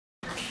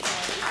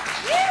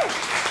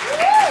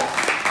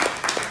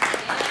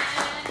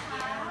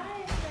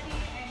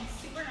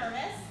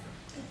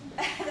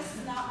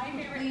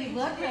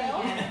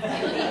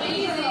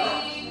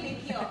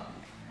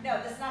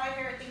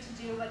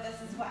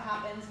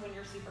when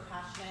you're super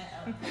passionate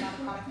about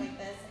a product like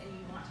this and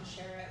you want to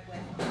share it with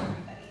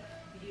everybody.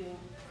 You do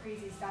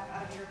crazy stuff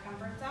out of your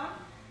comfort zone.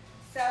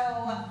 So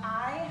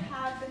I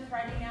have been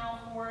thriving now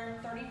for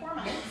 34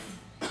 months,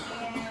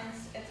 and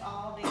it's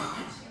all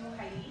thanks to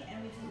Heidi,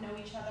 and we didn't know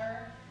each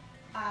other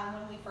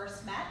when we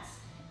first met.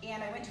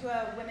 And I went to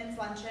a women's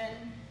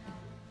luncheon.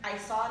 I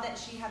saw that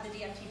she had the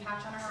DFT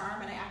patch on her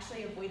arm, and I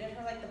actually avoided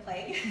her like the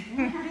plague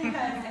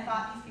because I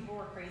thought these people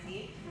were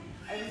crazy.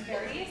 I was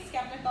very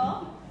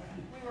skeptical.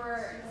 We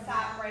were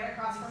sat right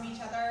across from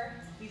each other.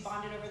 We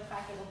bonded over the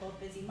fact that we're both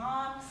busy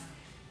moms.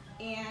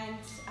 And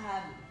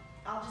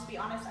I'll just be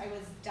honest, I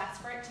was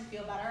desperate to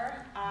feel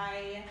better.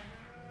 I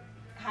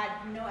had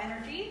no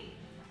energy.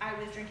 I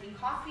was drinking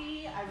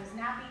coffee. I was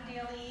napping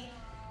daily.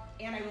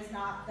 And I was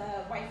not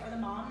the wife or the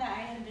mom that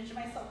I had envisioned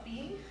myself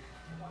being.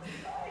 I wanted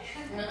to die.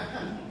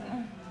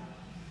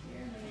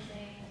 You're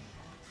amazing.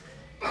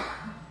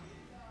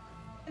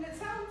 And it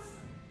sounds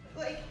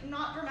like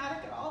not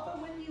dramatic at all,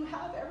 but when you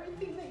have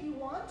everything that you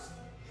want,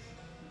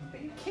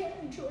 but you can't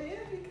enjoy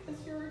it because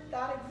you're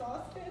that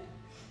exhausted,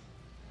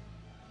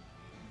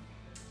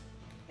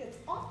 it's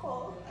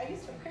awful. I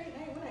used to pray at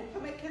night when I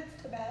put my kids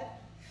to bed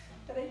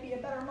that I'd be a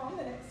better mom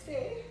the next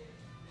day,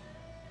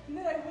 and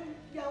that I wouldn't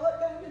yell at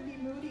them and be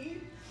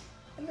moody,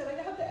 and that I'd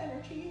have the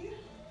energy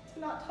to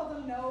not tell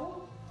them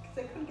no because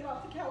I couldn't get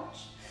off the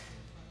couch.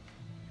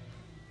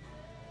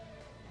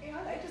 And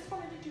I just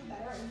wanted to do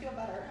better and feel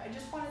better. I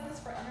just wanted this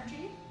for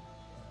energy.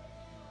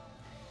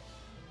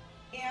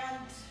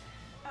 And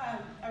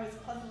I was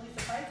pleasantly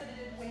surprised that it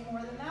did way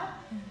more than that.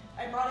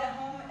 I brought it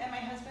home and my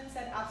husband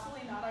said,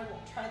 absolutely not, I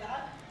won't try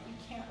that. We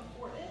can't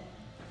afford it.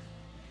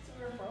 So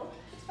we were broke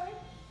at the time.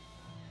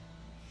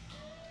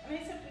 And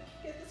I said, we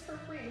can get this for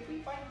free if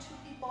we find 2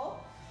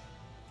 people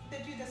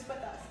that do this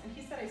with us. And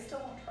he said, I still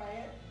won't try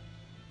it.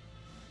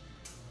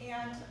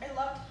 And I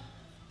loved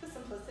the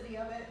simplicity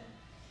of it.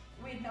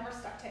 We had never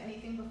stuck to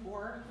anything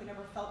before. We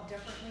never felt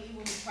differently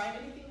when we tried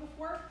anything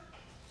before.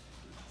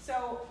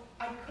 So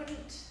I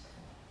couldn't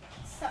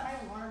set my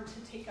alarm to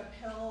take a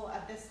pill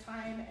at this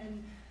time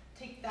and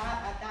take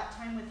that at that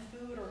time with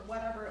food or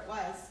whatever it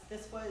was.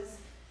 This was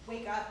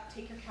wake up,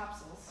 take your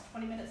capsules.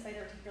 20 minutes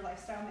later, take your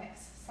lifestyle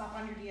mix. Stop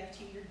on your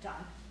DFT, you're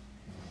done.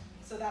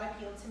 So that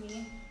appealed to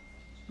me.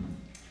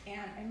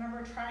 And I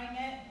remember trying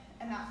it,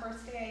 and that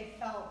first day I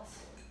felt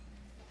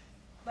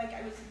like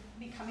I was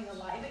becoming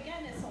alive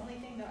again. It's the only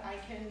thing that I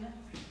can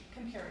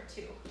compare it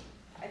to.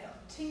 I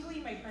felt tingly,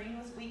 my brain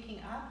was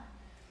waking up,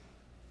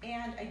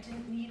 and I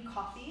didn't need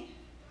coffee.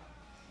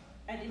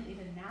 I didn't need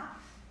a nap.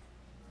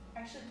 I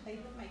actually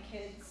played with my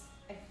kids.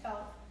 I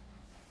felt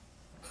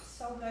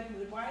so good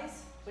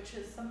mood-wise, which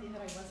is something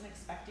that I wasn't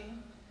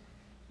expecting.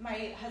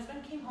 My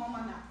husband came home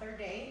on that 3rd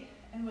day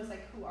and was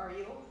like, who are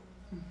you?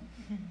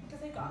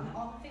 Because I'd gotten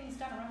all the things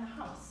done around the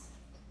house.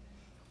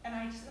 And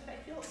I just said, I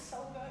feel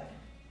so good.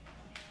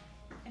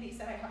 And he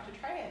said, I have to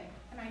try it.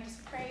 And I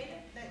just prayed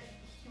that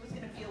he was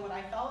going to feel what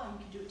I felt and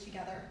we could do it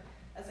together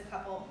as a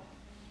couple.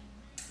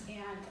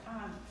 And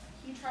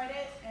he tried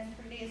it, and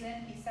 3 days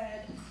in, he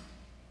said,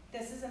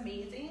 this is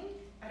amazing.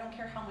 I don't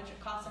care how much it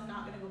costs. I'm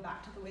not going to go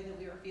back to the way that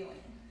we were feeling.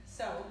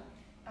 So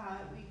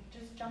we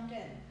just jumped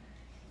in.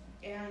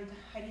 And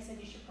Heidi said,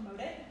 you should promote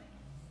it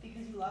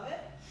because you love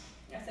it.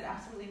 I said,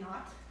 absolutely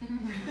not. I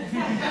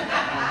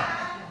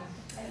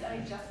said, I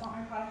just want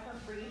my product for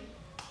free.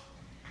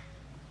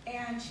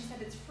 And she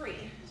said, it's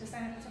free to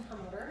sign up as a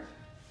promoter.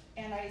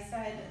 And I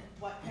said,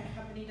 what kind of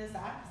company does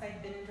that? Because I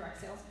had been in direct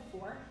sales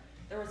before.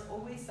 There was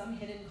always some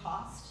hidden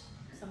cost,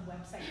 some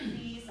website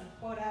fee, some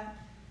quota.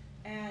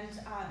 And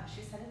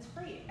she said, it's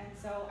free. And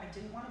so I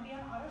didn't want to be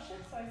on auto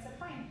ship, so I said,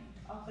 fine,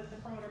 I'll click the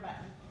promoter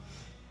button.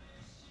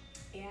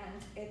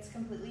 And it's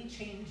completely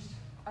changed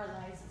our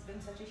lives. It's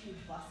been such a huge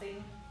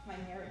blessing. My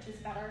marriage is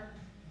better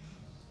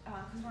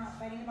because we're not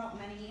fighting about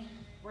money.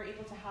 We're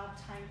able to have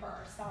time for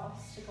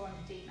ourselves to go on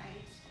a date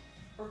night.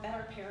 We're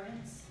better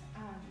parents.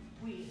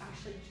 We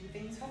actually do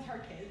things with our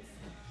kids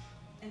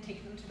and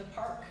take them to the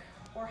park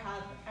or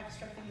have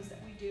extra things that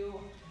we do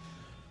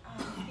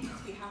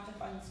because we have the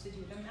funds to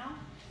do them now.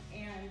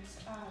 And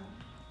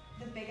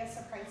the biggest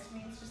surprise to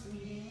me is just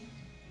meeting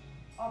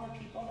all the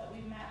people that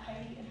we've met.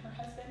 Heidi and her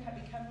husband have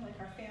become like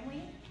our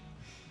family,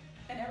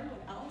 and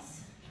everyone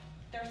else.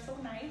 They're so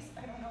nice.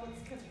 I don't know, it's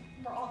because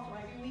we're all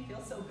thriving. We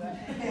feel so good.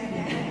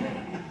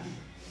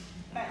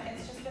 But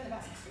it's just been the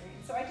best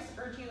experience. So I just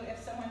urge you,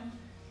 if someone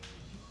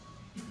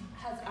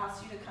has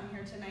asked you to come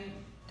here tonight,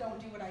 don't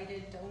do what I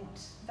did. Don't.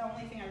 The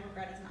only thing I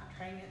regret is not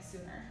trying it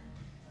sooner.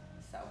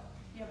 So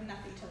you have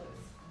nothing to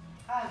lose.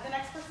 The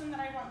next person that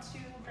I want to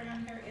bring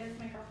on here is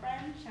my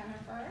girlfriend,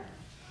 Jennifer.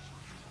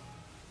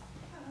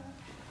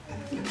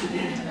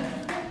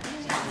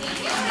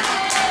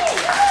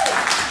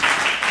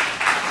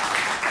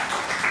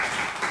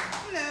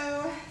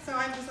 Hello. So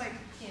I'm just like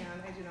Tian.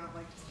 I do not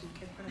like to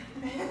speak in front of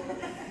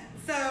people.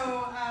 So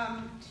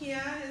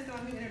Tian is the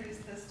one who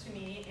introduced this to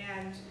me,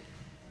 and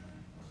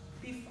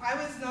I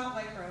was not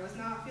like her. I was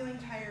not feeling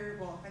tired.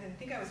 Well, I didn't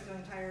think I was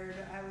feeling tired.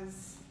 I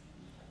was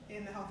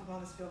in the health and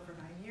wellness field for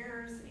 9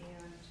 years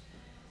and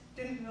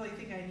didn't didn't really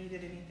think I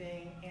needed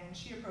anything, and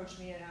she approached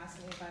me and asked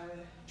me if I would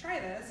try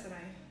this, and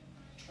I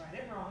tried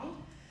it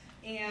wrong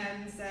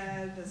and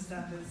said this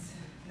stuff is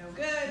no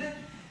good,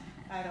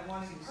 I don't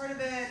want to be part of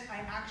it. I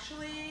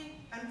actually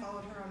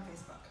unfollowed her on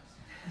Facebook.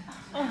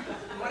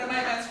 One of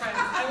my best friends.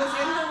 I was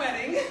in her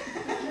wedding,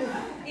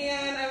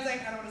 and I was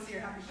like, I don't want to see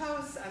your happy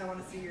posts, I don't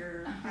want to see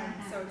your, I'm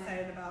so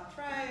excited about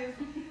Thrive,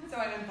 so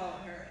I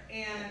unfollowed her.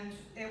 And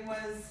it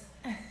was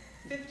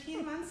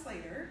 15 months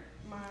later,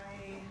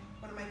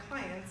 one of my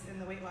clients in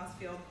the weight loss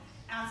field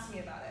asked me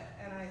about it,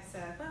 and I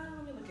said, well,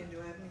 let me look into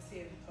it, let me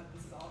see what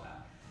this is all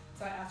about.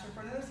 So I asked her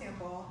for another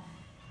sample,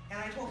 and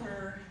I told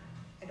her,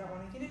 I don't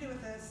want anything to do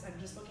with this, I'm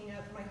just looking at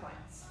it for my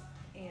clients.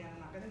 And I'm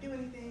not going to do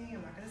anything,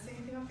 I'm not going to say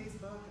anything on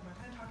Facebook, I'm not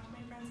going to talk to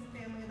my friends and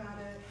family about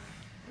it.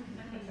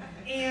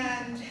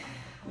 And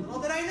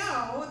little did I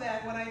know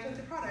that when I took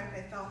the product,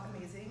 I felt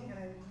amazing, and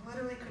I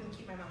literally couldn't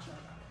keep my mouth shut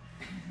about it.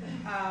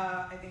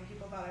 I think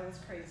people thought I was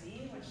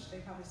crazy, which they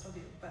probably still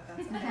do, but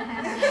that's okay.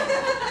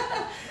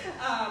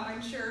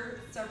 I'm sure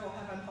several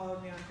have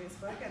unfollowed me on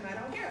Facebook, and I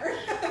don't care.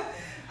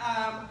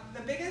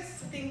 The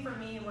biggest thing for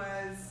me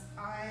was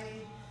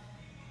I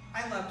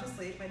love to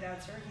sleep. My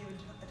dad's here, he would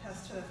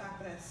attest to the fact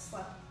that I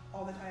slept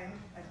all the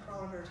time. I'd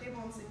crawl under a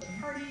table and sleep at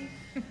a party.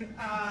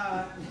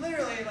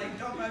 Literally, like,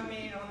 don't bug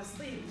me, I want to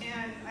sleep.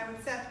 And I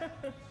would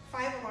set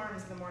 5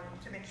 alarms in the morning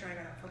to make sure I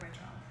got up for my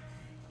job.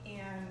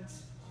 And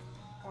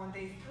on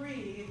day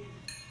 3,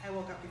 I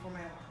woke up before my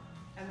alarm.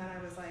 And then I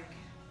was like,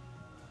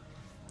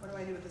 what do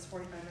I do with this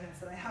 45 minutes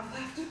that I have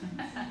left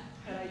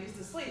that I used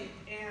to sleep?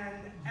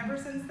 And ever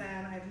since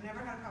then, I've never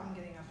had a problem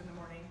getting up in the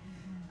morning.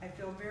 I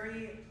feel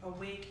very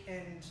awake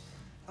and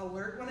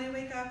alert when I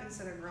wake up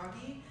instead of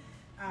groggy.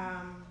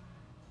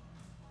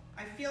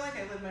 I feel like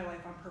I live my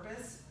life on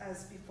purpose,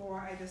 as before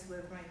I just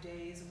lived my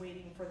days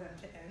waiting for them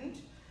to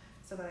end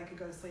so that I could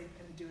go to sleep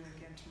and do it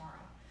again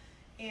tomorrow.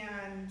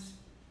 And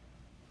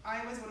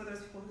I was one of those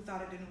people who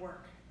thought it didn't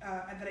work,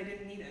 that I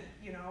didn't need it.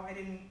 You know, I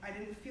didn't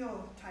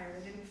feel tired.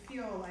 I didn't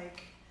feel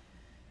like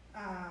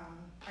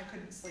I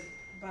couldn't sleep,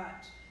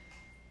 but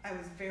I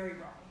was very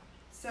wrong.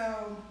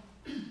 So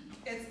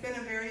it's been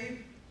a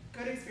very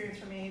good experience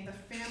for me.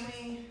 The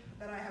family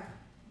that I have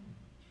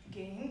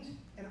gained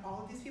in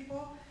all of these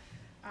people,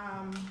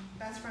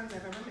 best friends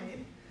I've ever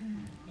made,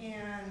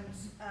 and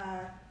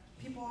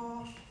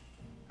people,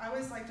 I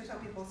always like to tell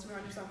people,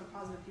 surround yourself with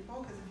positive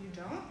people, because if you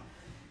don't,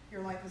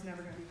 your life is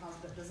never going to be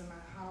positive. It doesn't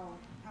matter how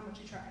much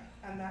you try,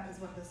 and that is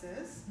what this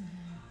is.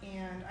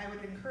 And I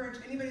would encourage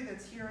anybody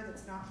that's here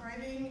that's not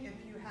thriving,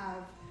 if you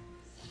have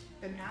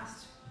been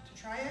asked to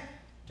try it,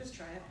 just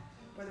try it.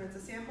 Whether it's a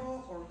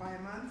sample or buy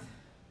a month,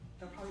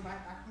 they'll probably buy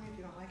it back from me if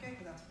you don't like it,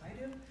 because that's what I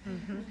do.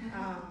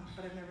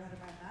 But I've never had to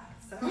buy it back,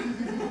 so.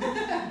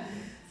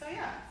 So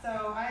yeah,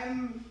 so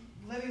I'm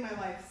living my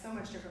life so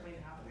much differently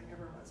now than it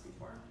ever was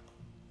before.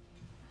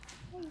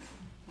 Thank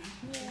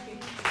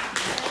you.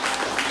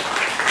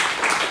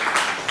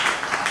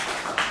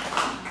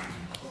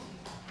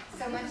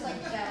 So much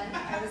like Jen,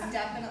 I was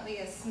definitely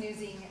a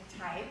snoozing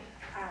type.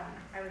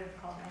 I would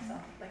have called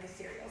myself like a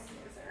serial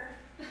snoozer.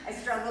 I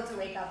struggled to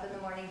wake up in the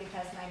morning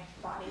because my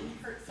body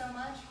hurt so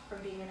much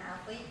from being an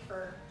athlete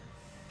for...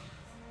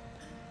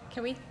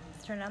 Can we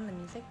turn on the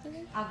music, do you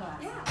think? I'll go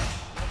ask.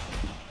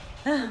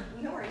 Yeah.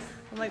 No worries.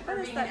 I'm like, what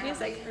is that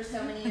music? For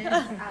so many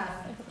years.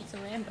 It's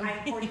random.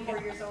 I'm 44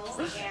 years old,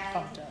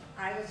 and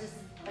I was just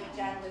like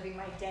Jen, living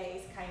my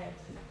days kind of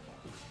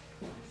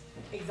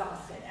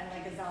exhausted and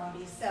like a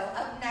zombie. So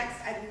up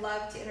next, I'd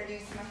love to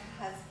introduce my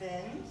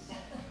husband.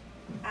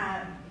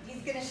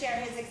 He's going to share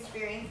his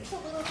experience. It's a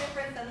little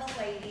different than the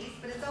ladies,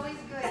 but it's always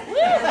good.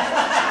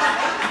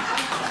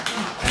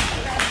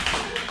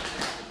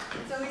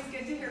 It's always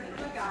good to hear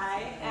from a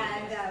guy,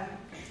 and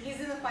he's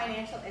in the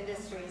financial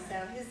industry,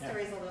 so his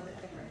story is a little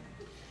bit different.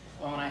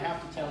 Well, and I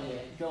have to tell you,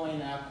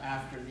 going up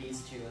after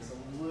these two is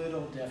a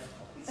little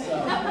difficult.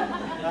 So,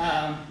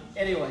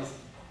 anyways,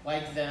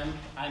 like them,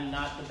 I'm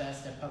not the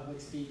best at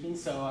public speaking,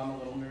 so I'm a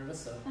little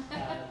nervous, so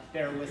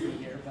bear with me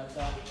here. But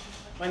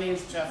my name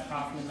is Jeff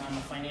Hoffman. I'm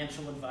a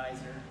financial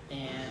advisor,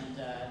 and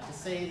to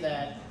say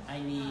that I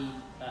need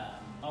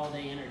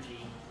all-day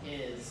energy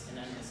is an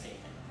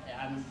understatement.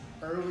 I'm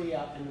early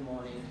up in the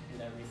morning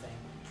and everything.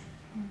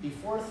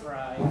 Before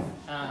Thrive,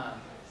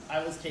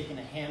 I was taking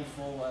a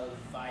handful of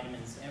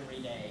vitamins every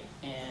day,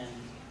 and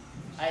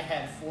I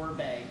had 4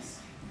 bags.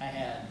 I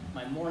had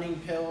my morning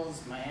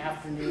pills, my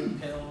afternoon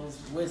pills,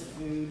 with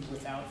food,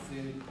 without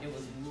food. It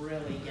was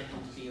really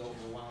getting to be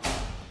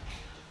overwhelming.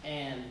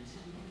 And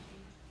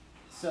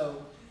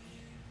so,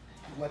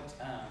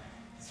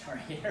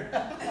 sorry here.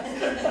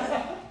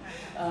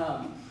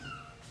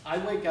 I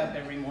wake up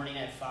every morning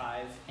at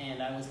 5,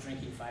 and I was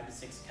drinking 5 to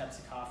 6 cups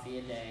of coffee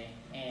a day,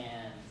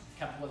 and a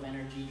couple of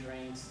energy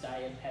drinks,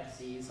 Diet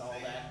Pepsis, all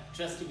that,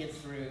 just to get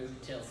through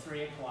till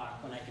 3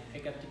 o'clock when I could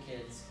pick up the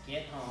kids,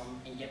 get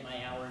home, and get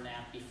my hour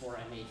nap before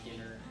I made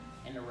dinner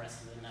and the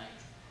rest of the night.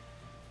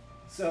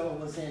 So it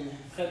was in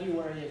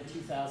February of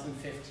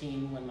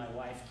 2015 when my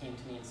wife came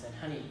to me and said,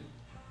 honey,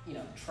 you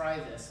know, try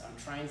this. I'm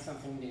trying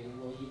something new.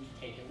 Will you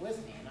take it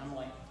with me? And I'm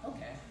like,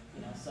 okay.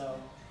 So,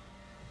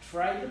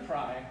 tried the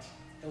product.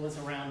 It was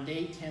around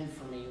day 10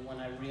 for me when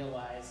I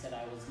realized that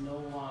I was no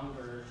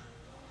longer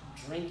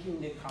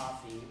drinking the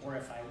coffee, or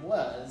if I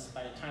was,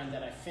 by the time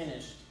that I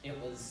finished, it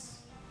was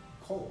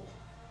cold.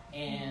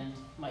 And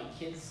my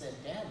kids said,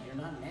 "Dad, you're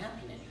not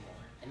napping anymore."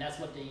 And that's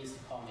what they used to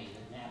call me,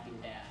 the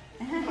napping dad.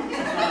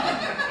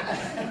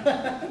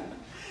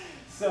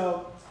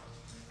 So,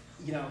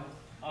 you know,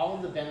 all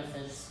of the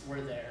benefits were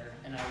there,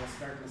 and I was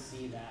starting to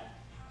see that.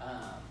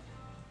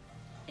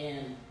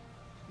 And,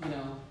 you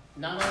know,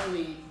 not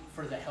only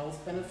for the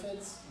health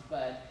benefits,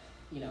 but,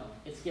 you know,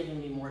 it's given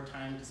me more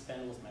time to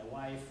spend with my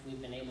wife.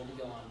 We've been able to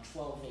go on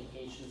 12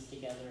 vacations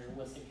together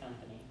with the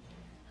company.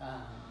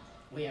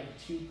 We have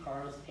 2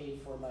 cars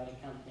paid for by the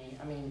company.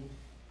 I mean,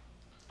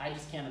 I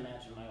just can't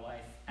imagine my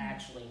life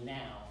actually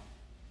now,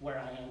 where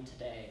I am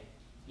today,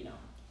 you know,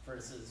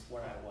 versus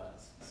where I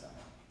was. So,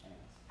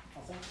 anyways,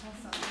 all set?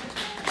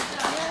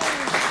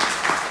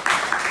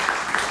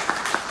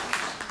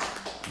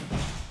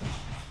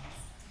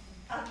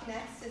 Up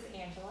next is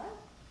Angela,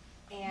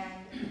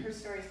 and her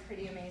story is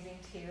pretty amazing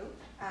too.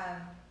 I'll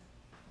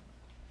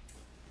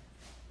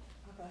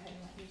go ahead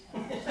and let you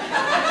tell it.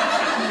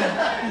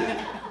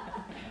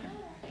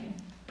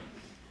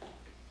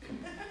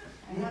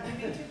 I'm not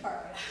moving too far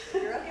away.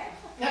 You're okay.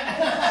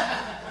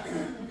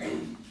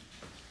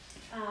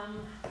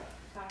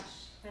 Gosh,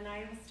 when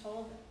I was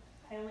told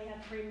I only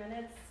had 3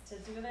 minutes to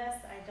do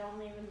this, I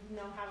don't even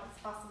know how it's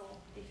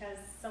possible, because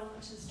so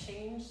much has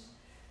changed.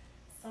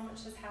 So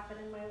much has happened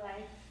in my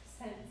life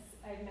since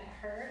I met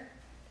her,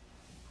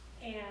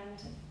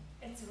 and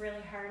it's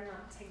really hard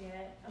not to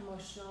get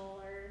emotional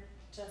or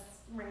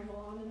just ramble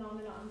on and on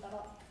and on, but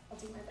I'll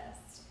do my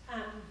best.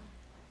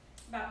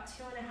 About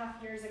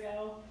 2.5 years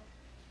ago,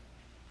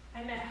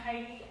 I met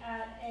Heidi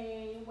at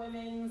a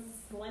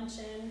women's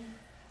luncheon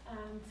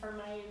for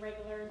my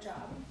regular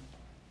job,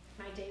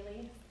 my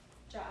daily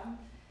job.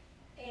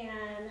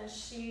 And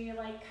she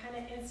like kind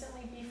of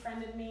instantly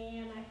befriended me,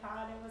 and I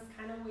thought it was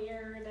kind of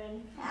weird,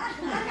 and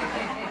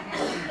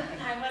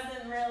I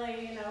wasn't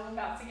really, you know,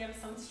 about to give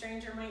some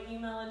stranger my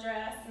email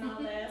address and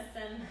all this.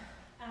 And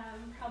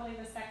probably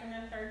the second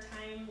or third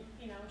time,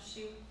 you know,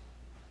 she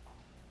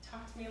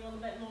talked to me a little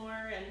bit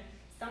more, and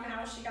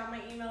somehow she got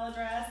my email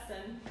address.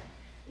 And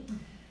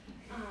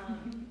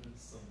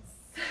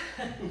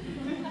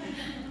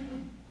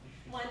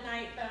one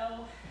night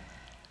though,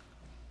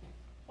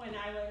 when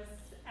I was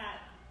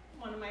at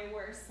one of my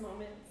worst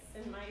moments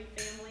in my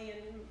family,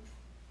 and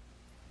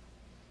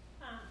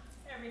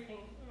everything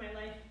in my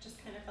life just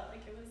kind of felt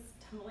like it was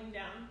tumbling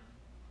down.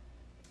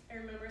 I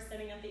remember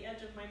sitting at the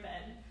edge of my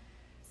bed,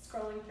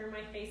 scrolling through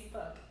my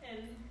Facebook,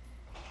 and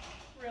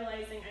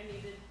realizing I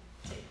needed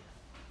to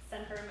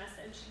send her a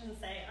message and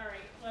say, all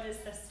right, what is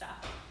this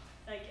stuff?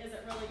 Like, is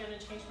it really going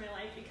to change my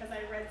life? Because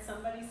I read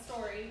somebody's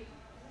story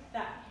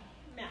that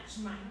matched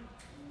mine.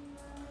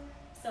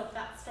 So if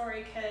that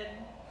story could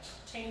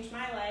change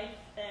my life,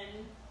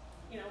 then,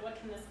 you know, what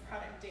can this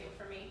product do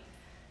for me?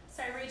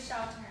 So I reached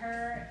out to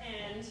her,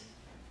 and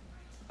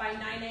by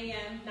 9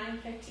 a.m.,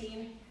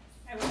 9:15,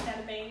 I worked at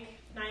a bank.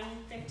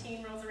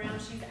 9:15 rolls around,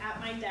 she's at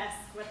my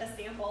desk with a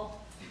sample.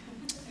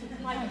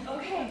 I'm like,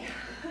 okay.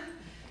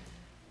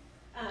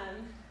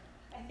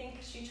 I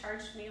think she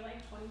charged me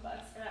like $20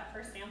 for that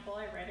first sample.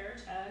 I write her a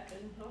check,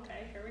 and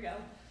okay, here we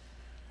go.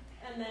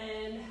 And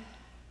then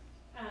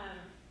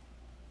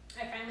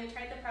I finally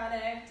tried the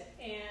product,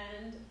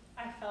 and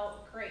I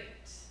felt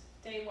great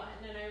day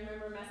one. And I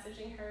remember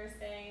messaging her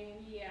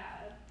saying,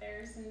 yeah,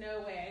 there's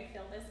no way I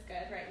feel this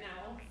good right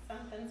now.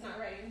 Something's not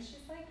right. And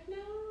she's like, no,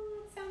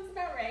 it sounds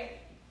about right.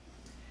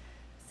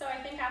 So I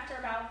think after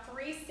about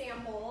 3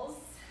 samples,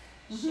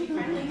 she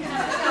finally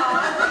cut it off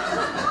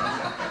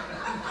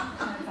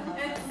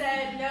and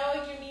said, no,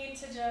 you need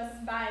to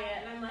just buy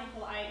it. And I'm like,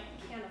 well, I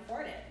can't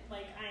afford it.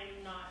 Like,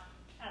 I'm not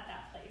at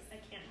that place. I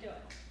can't do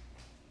it.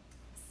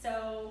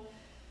 So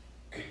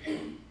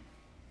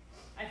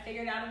I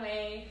figured out a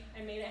way.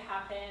 I made it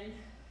happen.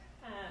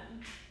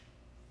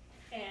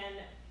 And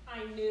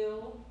I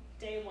knew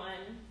day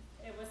one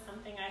it was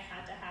something I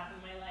had to have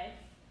in my life.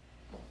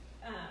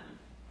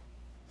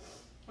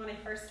 When I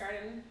first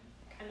started,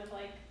 kind of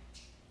like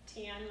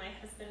Tian, my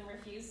husband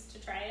refused to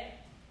try it.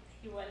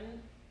 He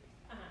wouldn't.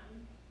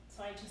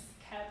 So I just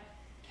kept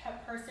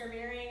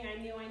persevering. I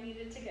knew I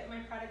needed to get my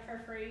product for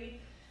free.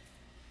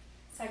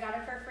 So I got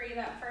it for free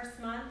that first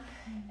month,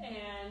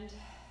 and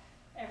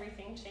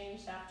everything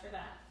changed after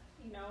that.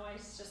 You know, I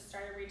just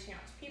started reaching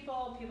out to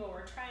people. People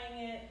were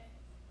trying it.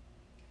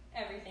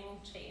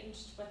 Everything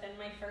changed. Within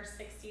my first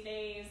 60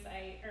 days,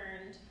 I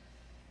earned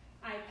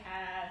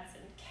iPads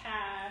and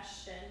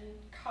cash and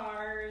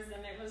cars,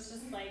 and it was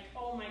just like,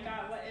 oh my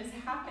God, what is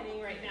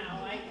happening right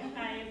now?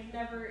 I've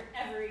never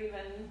ever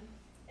even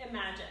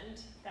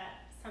imagined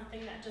that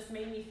something that just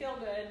made me feel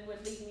good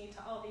would lead me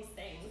to all these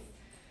things.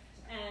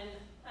 And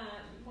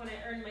when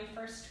I earned my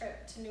first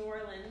trip to New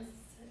Orleans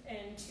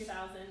in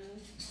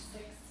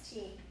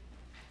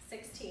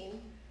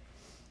 2016,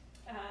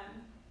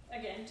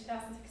 again,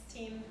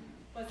 2016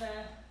 was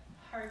a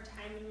hard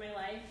time in my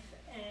life,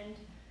 and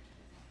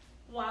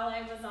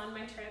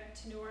my trip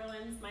to New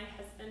Orleans, my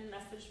husband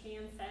messaged me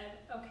and said,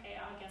 okay,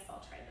 I guess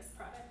I'll try this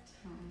product.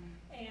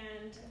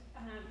 And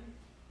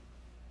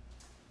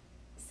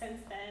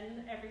since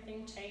then,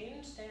 everything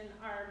changed, and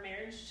our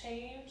marriage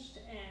changed,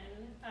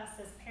 and us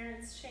as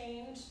parents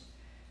changed,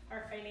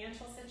 our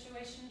financial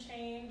situation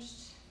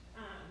changed.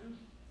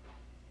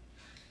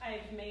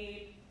 I've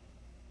made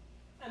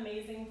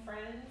amazing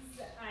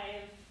friends.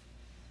 I've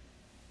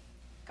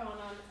gone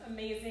on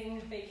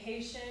amazing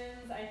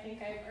vacations. I think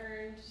I've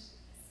earned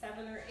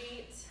 7 or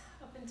 8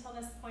 up until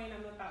this point.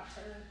 I'm about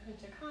to earn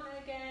Punta Cana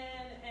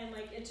again, and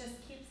like it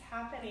just keeps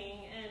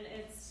happening, and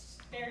it's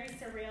very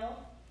surreal.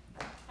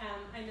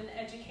 I'm in the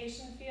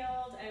education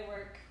field. I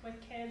work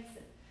with kids,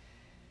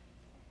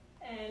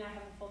 and I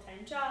have a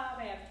full-time job.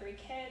 I have 3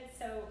 kids.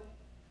 So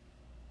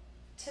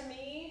to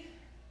me,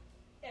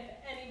 if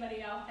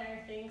anybody out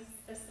there thinks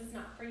this is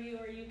not for you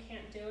or you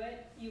can't do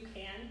it, you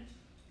can.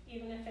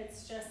 Even if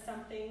it's just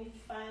something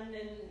fun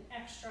and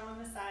extra on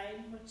the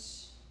side,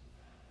 which,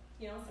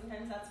 you know,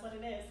 sometimes that's what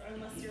it is. Or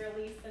unless you're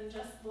Elise and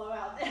just blow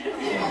out the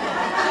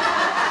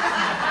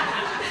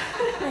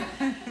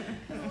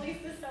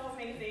Elise is so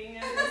amazing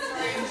and the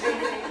story is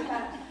amazing.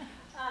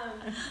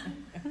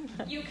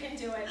 But you can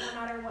do it no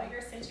matter what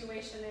your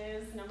situation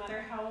is, no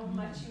matter how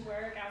much you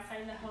work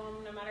outside the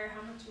home, no matter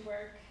how much you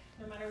work,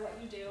 no matter what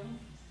you do.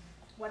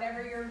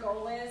 Whatever your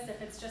goal is,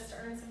 if it's just to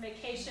earn some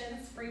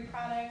vacations, free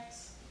product,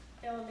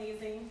 feel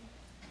amazing.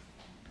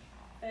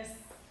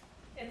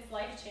 It's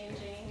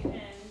life-changing,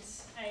 and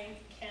I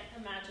can't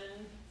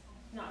imagine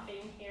not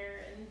being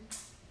here. And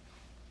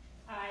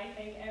I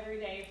thank every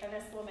day for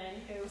this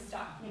woman who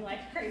stalked me like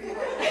a crazy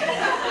woman.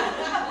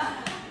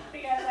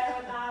 Because I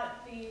would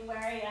not be where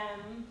I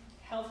am,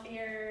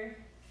 healthier,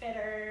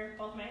 fitter.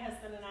 Both my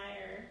husband and I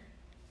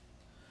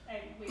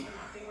we would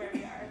not be where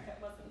we are if it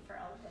wasn't for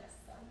all of this.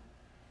 So.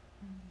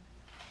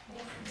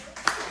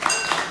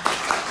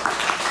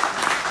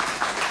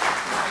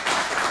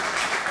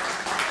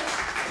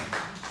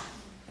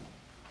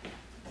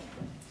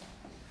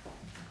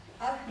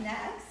 Up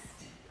next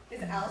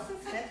is Allison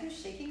Smith, who's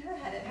shaking her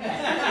head at me.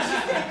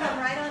 She's going to come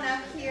right on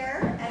up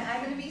here, and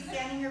I'm going to be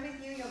standing here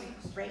with you. You'll be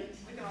straight.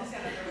 We can all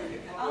stand up there with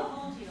you. I'll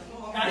hold you.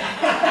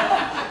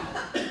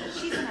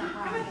 She's in a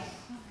hurry.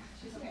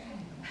 She's okay.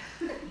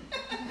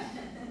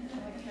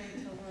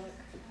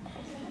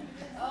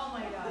 Oh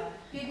my God.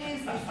 Good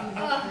news is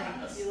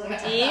you look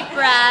great. Deep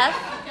breath.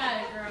 You got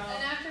it, girl.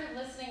 And after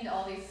listening to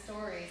all these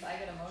stories, I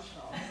get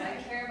emotional because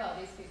I care about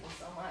these people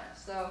so much.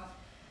 So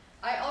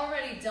I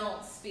already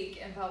don't speak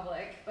in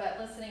public, but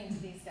listening to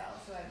these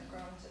gals who I've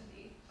grown to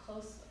be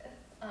close with,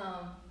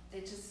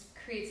 it just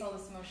creates all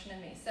this emotion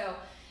in me. So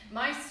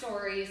my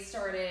story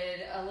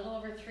started a little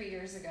over 3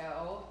 years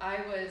ago.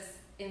 I was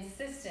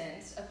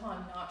insistent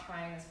upon not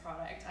trying this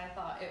product. I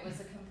thought it was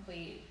a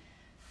complete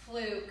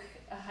fluke,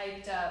 a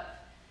hyped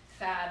up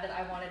fad that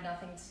I wanted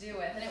nothing to do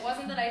with. And it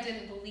wasn't that I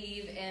didn't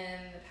believe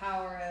in the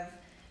power of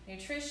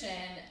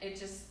nutrition. It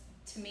just,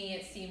 to me,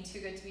 it seemed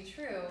too good to be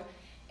true.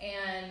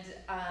 And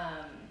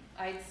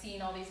I'd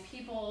seen all these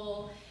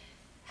people,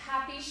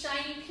 happy,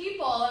 shiny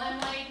people, and I'm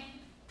like,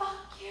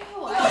 fuck you.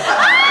 I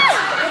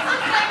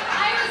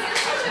was in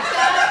such a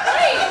bad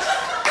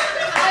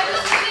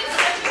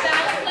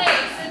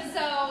place. And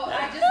so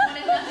I just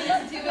wanted nothing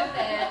to do with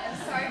it. I'm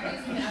sorry for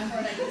using the F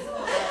word, I use it a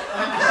little bit.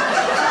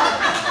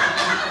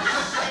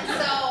 And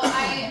so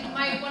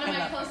one of my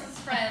closest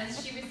friends,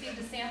 she received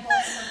a sample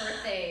for her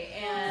birthday,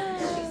 and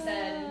she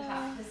said,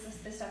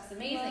 this stuff's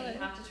amazing, you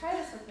have to try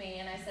this with me.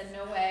 And I said,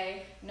 no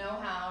way, no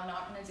how,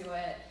 not gonna do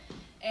it.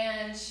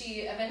 And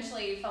she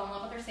eventually fell in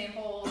love with her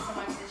sample so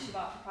much that she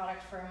bought the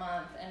product for a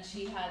month, and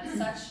she had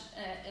such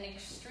an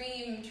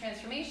extreme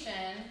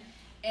transformation.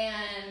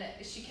 And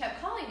she kept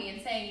calling me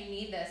and saying, you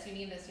need this, you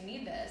need this, you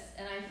need this.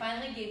 And I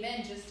finally gave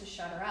in just to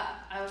shut her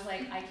up. I was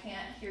like, I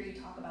can't hear you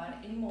talk about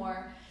it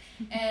anymore.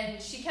 And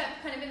she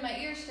kept kind of in my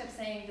ear, she kept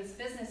saying, this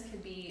business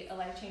could be a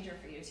life changer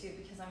for you too,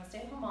 because I'm a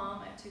stay-at-home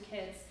mom, I have 2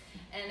 kids.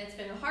 And it's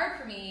been hard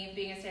for me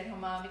being a stay-at-home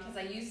mom because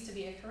I used to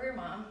be a career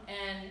mom.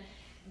 And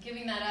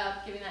giving that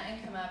up, giving that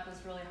income up was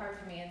really hard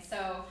for me. And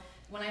so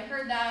when I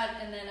heard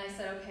that, and then I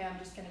said, okay, I'm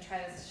just going to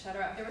try this to shut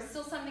her up, there was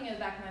still something in the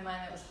back of my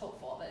mind that was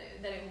hopeful,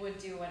 that it would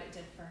do what it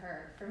did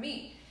for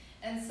me.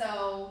 And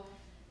so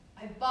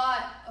I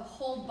bought a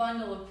whole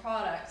bundle of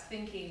products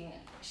thinking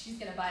she's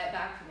going to buy it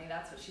back for me.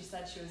 That's what she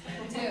said she was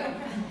going to do.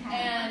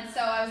 And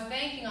so I was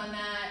banking on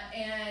that,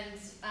 and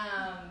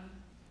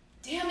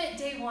damn it,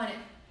 day 1, it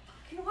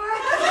fucking worked.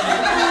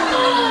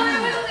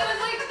 It was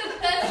like the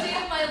best day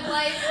of my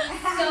life. It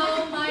was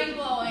so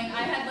mind-blowing.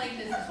 I had like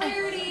this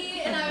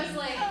clarity, and I was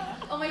like,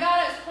 oh my God,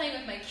 I was playing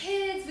with my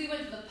kids. We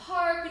went to the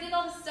park. We did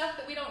all the stuff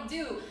that we don't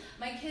do.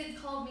 My kids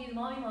called me the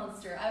mommy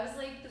monster. I was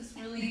like this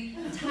really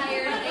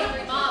tired and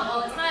angry mom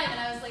all the time, and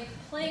I was like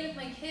playing with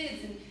my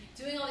kids and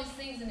doing all these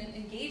things and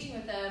engaging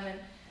with them. And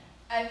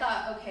I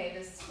thought, okay,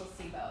 this is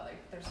placebo.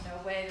 Like, there's no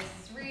way this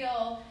is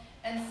real.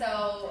 And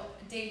so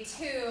day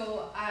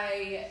 2,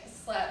 I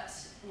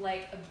slept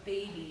like a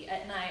baby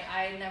at night.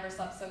 I never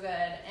slept so good.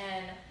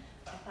 And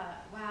I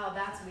thought, wow,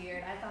 that's that's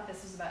weird. I thought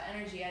this was about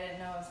energy. I didn't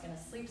know I was going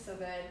to sleep so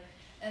good.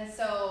 And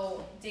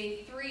so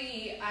day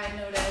 3, I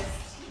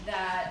noticed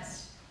that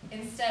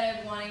instead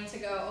of wanting to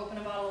go open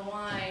a bottle of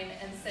wine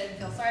and sit and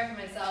feel sorry for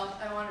myself,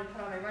 I wanted to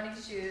put on my running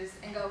shoes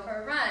and go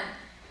for a run.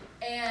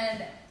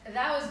 And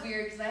that was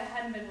weird because I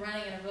hadn't been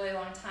running in a really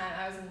long time.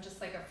 I was in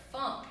just like a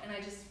funk, and I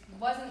just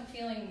wasn't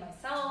feeling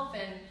myself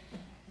and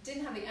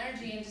didn't have the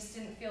energy and just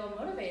didn't feel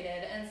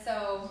motivated. And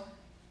so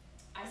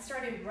I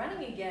started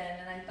running again,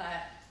 and I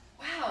thought,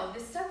 wow,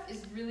 this stuff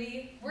is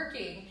really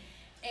working.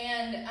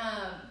 And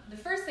the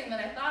first thing that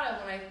I thought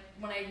of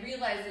when I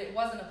realized that it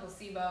wasn't a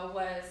placebo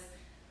was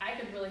I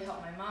could really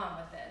help my mom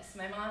with this.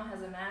 My mom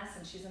has a mess,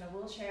 and she's in a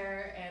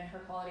wheelchair, and her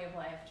quality of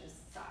life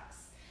just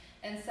sucks.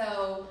 And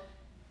so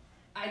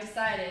I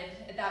decided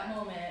at that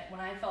moment,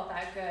 when I felt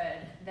that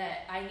good,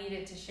 that I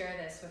needed to share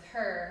this with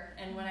her.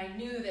 And when I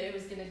knew that it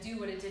was going to do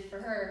what it did for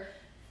her,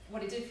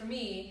 what it did for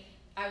me,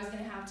 I was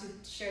going to have to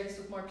share this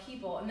with more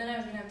people. And then I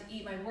was going to have to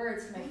eat my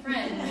words to my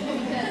friend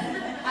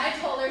because I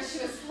told her she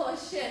was full of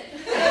shit.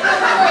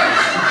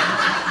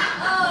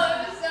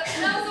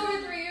 That was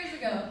over 3 years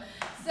ago.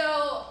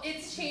 So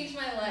it's changed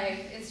my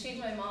life. It's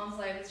changed my mom's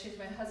life. It's changed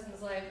my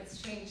husband's life.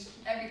 It's changed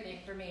everything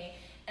for me.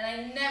 And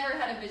I never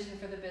had a vision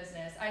for the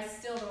business. I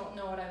still don't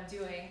know what I'm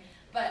doing.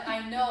 But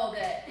I know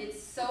that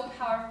it's so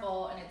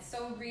powerful and it's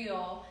so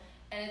real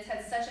and it's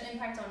had such an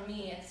impact on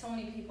me and so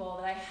many people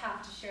that I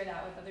have to share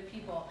that with other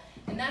people.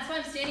 And that's why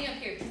I'm standing up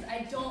here, because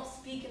I don't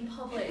speak in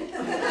public. And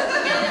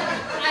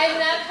I'm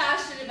that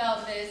passionate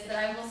about this that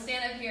I will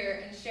stand up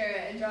here and share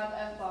it and drop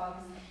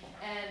F-bombs.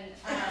 And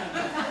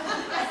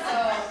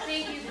so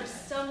thank you for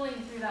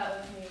stumbling through that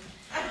with me.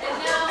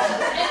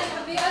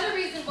 And the other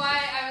reason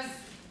why I was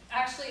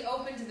actually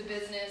open to the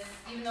business,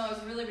 even though I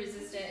was really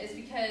resistant, is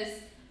because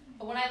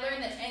when I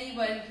learned that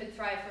anyone could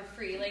thrive for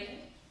free, like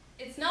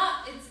it's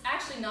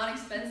actually not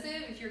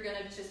expensive if you're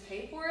gonna just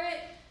pay for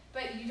it,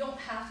 but you don't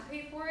have to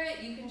pay for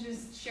it. You can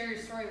just share your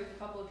story with a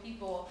couple of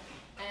people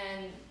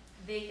and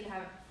they can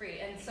have it for free.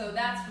 And so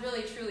that's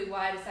really truly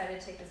why I decided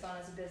to take this on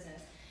as a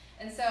business.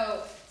 And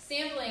so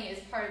sampling is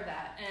part of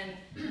that, and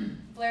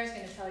Blair's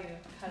gonna tell you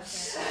how to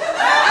sample.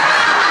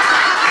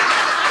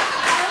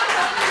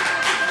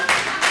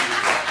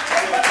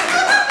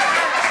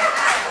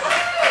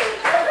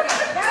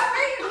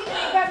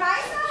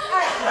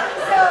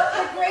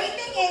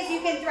 You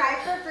can thrive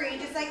for free,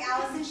 just like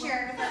Allison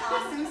shared with her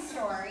awesome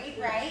story,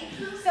 right?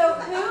 So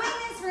who in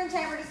this room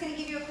tonight, we're just going to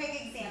give you a quick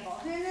example.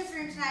 Who in this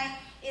room tonight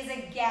is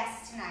a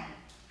guest tonight?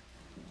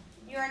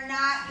 You're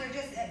not, you're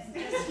just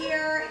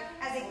here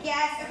as a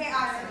guest. Okay,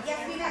 awesome.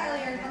 Yes, we met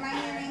earlier. Remind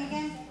me your name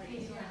again?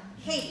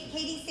 Katie.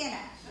 Katie, stand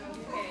up.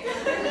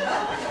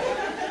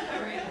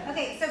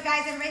 Okay, so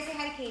guys, everybody say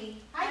hi to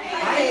Katie. Hi,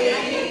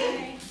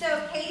 Katie.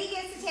 So Katie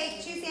gets to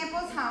take 2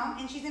 samples home,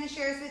 and she's going to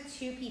share this with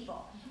 2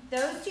 people.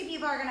 Those 2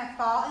 people are going to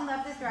fall in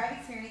love with the Thrive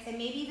experience and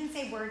maybe even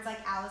say words like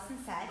Allison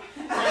said.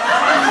 They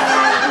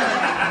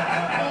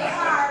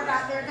are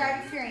about their Thrive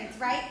experience,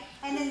 right?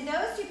 And then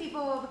those 2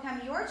 people will become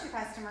your 2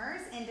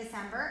 customers in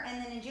December,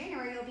 and then in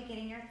January you'll be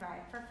getting your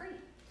Thrive for free.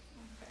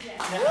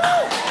 Yes.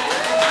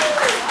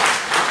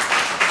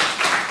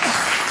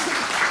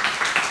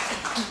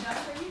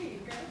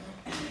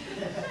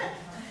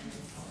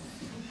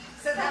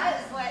 So that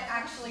is what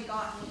actually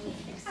got me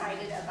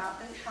excited about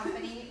this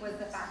company, was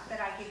the fact that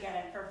I could get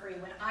it for free.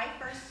 When I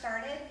first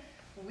started,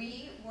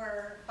 we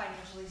were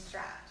financially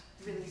strapped,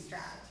 really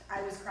strapped.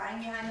 I was crying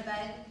behind the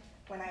bed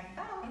when I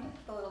found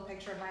the little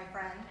picture of my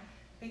friend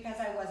because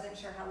I wasn't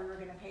sure how we were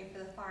going to pay for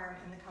the farm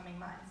in the coming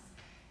months.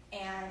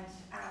 And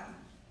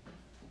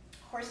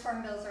horse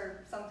farm bills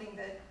are something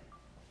that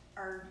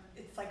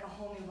it's like a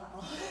whole new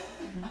level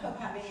of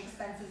having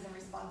expenses and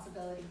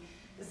responsibility,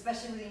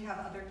 especially when you have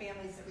other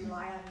families that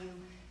rely on you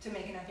to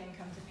make enough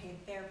income to pay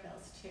their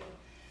bills too.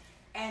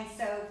 And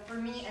so for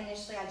me,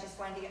 initially, I just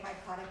wanted to get my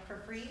product for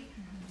free.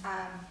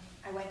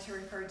 I went to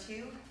refer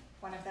to.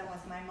 One of them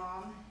was my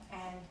mom,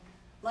 and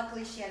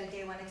luckily she had a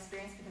day 1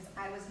 experience because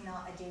I was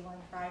not a day 1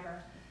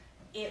 thriver.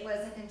 It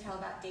wasn't until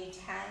about day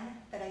 10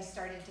 that I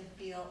started to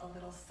feel a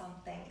little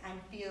something. I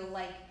feel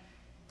like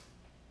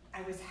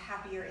I was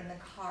happier in the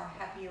car,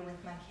 happier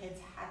with my kids,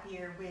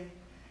 happier with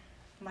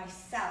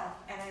myself,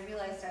 and I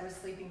realized I was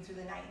sleeping through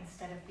the night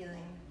instead of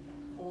feeling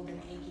old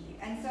and achy.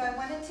 And so I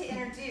wanted to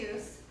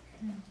introduce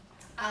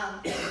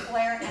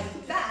Blair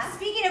and Beth.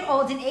 Speaking of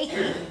old and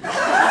achy.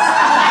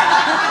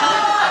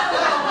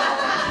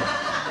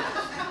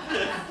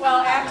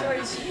 Well,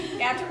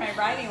 after my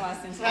riding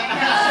lessons,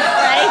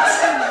 Right?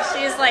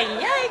 She's like,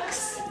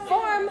 yikes,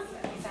 form.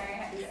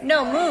 Sorry,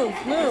 No, move.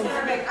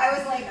 Perfect. I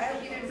was like, I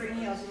hope you didn't bring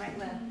heels, you might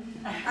limp.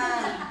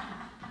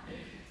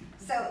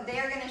 So they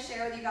are going to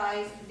share with you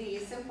guys the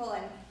simple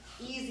and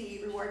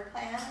easy reward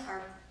plan,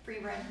 our free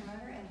brand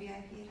promoter, and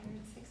VIP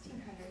 800,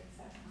 1600.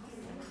 So.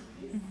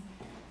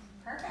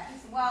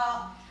 Perfect.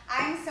 Well,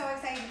 I'm so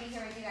excited to be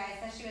here with you guys,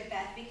 especially with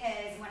Beth,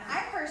 because when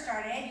I first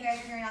started, you guys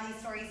are hearing all these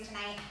stories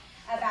tonight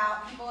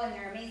about people and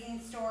their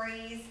amazing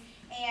stories,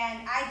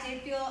 and I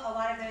did feel a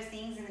lot of those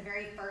things in the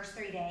very first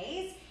 3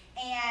 days.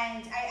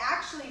 And I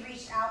actually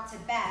reached out to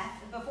Beth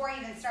before I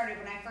even started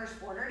when I first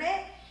ordered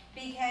it,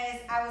 because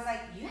I was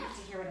like, you have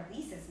to hear what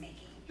Elise is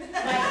making. Like,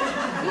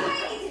 we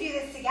might need to do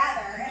this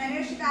together. And I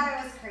know she thought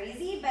I was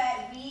crazy,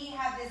 but we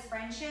have this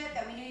friendship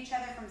that we knew each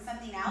other from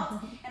something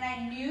else. And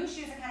I knew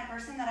she was the kind of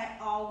person that I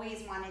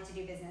always wanted to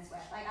do business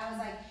with. Like, I was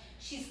like,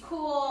 she's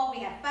cool,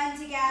 we have fun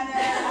together.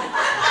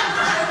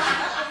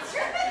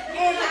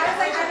 And I was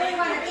like, I really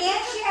want her.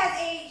 And she has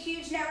a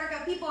huge network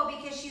of people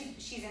because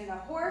she's in the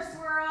horse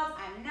world.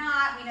 I'm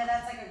not. We know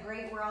that's like a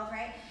great world,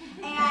 right?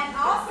 And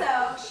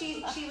also,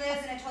 she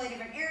lives in a totally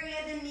different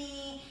area than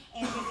me,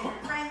 and she has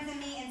different friends than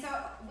me. And so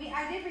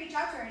I did reach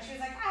out to her, and she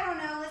was like, I don't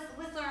know,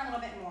 let's learn a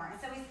little bit more.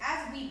 And so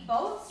as we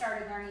both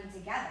started learning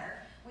together,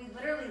 we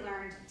literally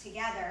learned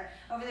together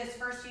over those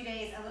first few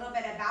days a little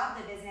bit about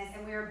the business,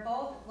 and we were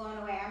both blown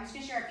away. I'm just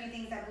going to share a few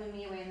things that blew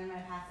me away, and then I'm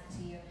going to pass it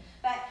to you.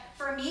 But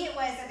for me, it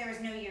was that there was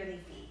no yearly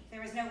fee.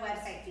 There was no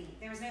website fee.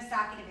 There was no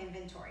stocking of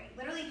inventory.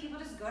 Literally, people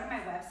just go to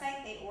my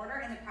website, they order,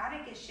 and the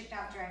product gets shipped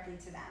out directly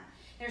to them.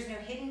 There's no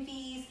hidden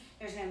fees.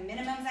 There's no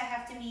minimums I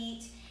have to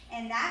meet.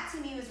 And that to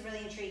me was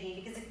really intriguing,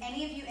 because if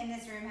any of you in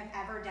this room have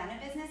ever done a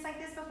business like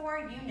this before,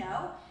 you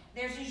know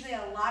there's usually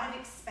a lot of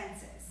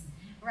expenses,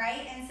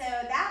 right? And so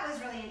that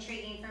was really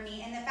intriguing for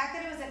me. And the fact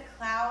that it was a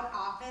cloud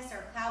office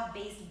or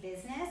cloud-based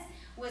business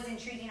was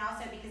intriguing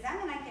also, because that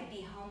meant I could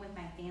be home with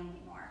my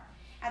family more.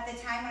 At the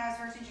time when I was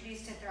first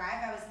introduced to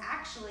Thrive, I was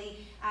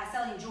actually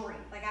selling jewelry,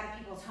 like out of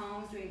people's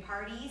homes, doing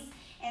parties.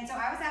 And so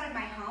I was out of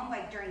my home,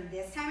 like during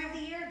this time of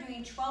the year,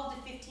 doing 12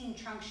 to 15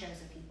 trunk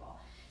shows with people.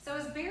 So I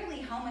was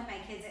barely home with my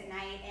kids at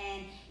night,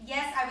 and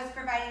yes, I was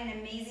providing an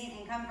amazing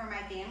income for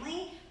my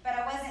family, but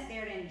I wasn't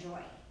there to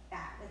enjoy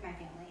that with my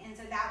family, and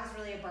so that was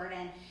really a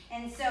burden.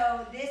 And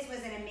so this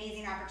was an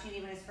amazing opportunity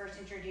when it was first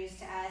introduced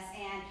to us,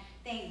 and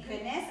thank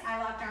goodness I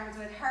locked arms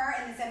with her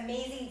and this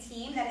amazing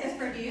team that is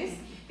produced,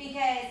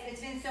 because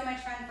it's been so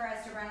much fun for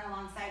us to run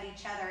alongside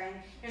each other,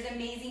 and there's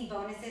amazing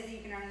bonuses that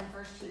you can earn in the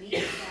first 2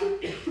 weeks.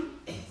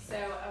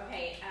 So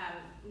okay,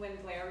 when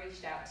Blair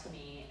reached out to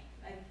me,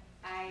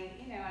 I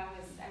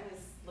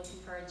was looking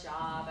for a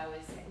job. I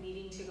was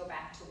needing to go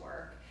back to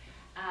work,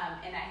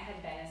 and I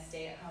had been a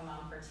stay-at-home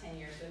mom for 10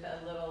 years with a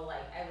little,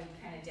 like, I would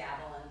kind of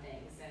dabble in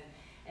things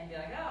and be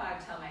like, oh, I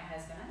would tell my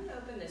husband, I'm gonna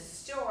open this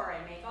store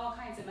and make all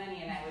kinds of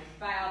money, and I would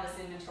buy all this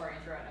inventory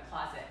and throw it in a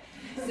closet.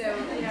 So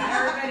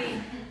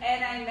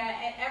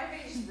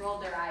everybody just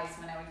rolled their eyes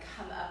when I would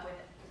come up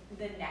with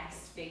the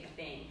next big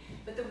thing.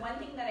 But the one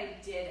thing that I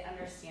did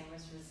understand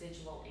was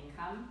residual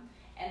income,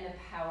 and the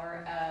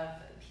power of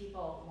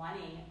people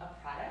wanting a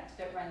product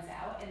that runs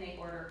out and they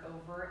order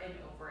over and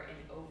over and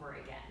over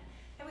again.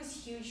 That was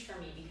huge for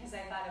me, because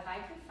I thought if I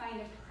could find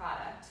a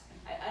product,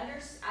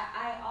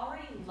 I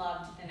already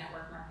loved the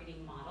network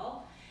marketing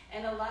model,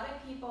 and a lot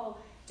of people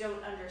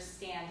don't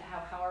understand how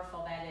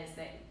powerful that is.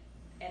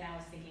 And I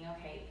was thinking,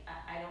 okay,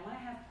 I don't want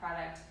to have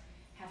product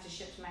have to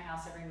ship to my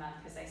house every month,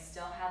 because I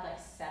still had like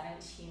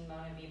 17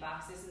 Mona V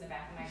boxes in the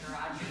back of my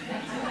garage from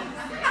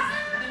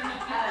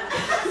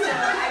 1986. So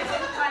I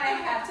didn't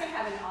want to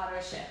have an auto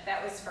ship.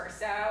 That was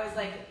first. So I was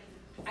like,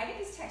 I get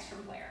this text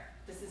from Blair.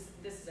 This is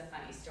a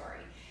funny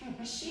story.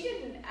 She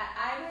didn't.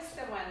 I was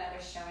the one that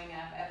was showing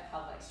up at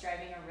Publix,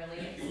 driving a really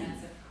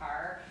expensive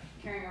car,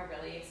 carrying a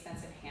really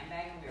expensive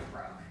handbag, and we were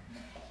broke.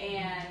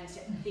 And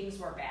things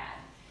were bad.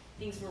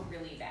 Things were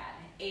really bad.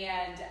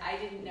 And I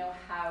didn't know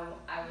how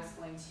I was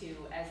going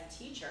to, as a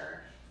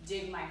teacher,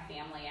 dig my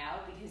family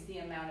out, because the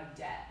amount of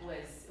debt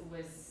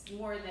was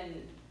more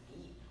than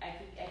I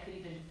could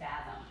even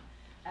fathom.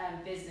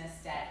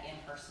 Business debt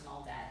and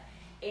personal debt.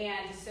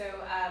 And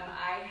so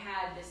I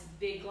had this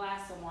big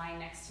glass of wine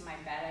next to my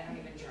bed. I don't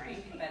even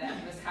drink, but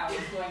it was how I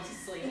was going to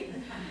sleep.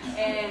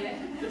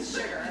 And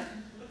sugar.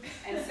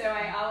 And so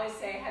I always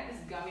say I had this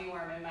gummy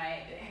worm in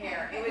my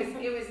hair. It was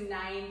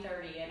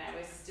 9:30, and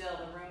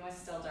the room was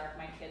still dark.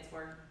 My kids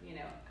were,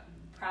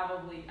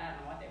 probably, I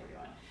don't know what they were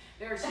doing.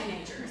 They were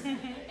teenagers.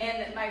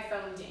 And my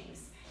phone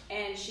dings,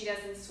 and she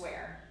doesn't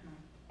swear.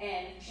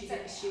 And she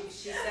said,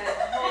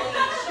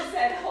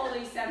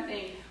 holy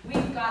something,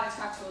 we've got to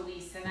talk to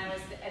Elise. And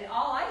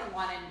all I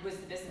wanted was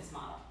the business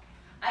model.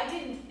 I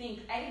didn't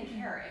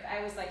care.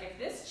 I was like, if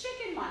this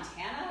chick in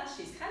Montana,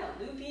 she's kind of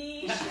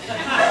loopy, she's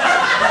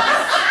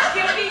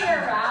skipping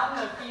around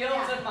the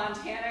fields of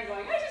Montana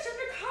going, I just took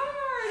a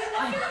card,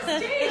 I'm on the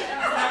stage. And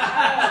I was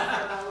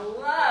like, oh, for the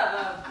love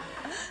of.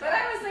 But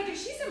I was like, if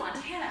she's in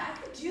Montana, I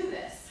could do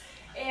this.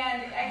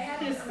 And I had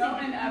this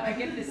moment of, I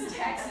get this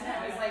text, and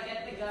I was like,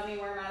 get the gummy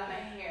worm out of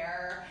my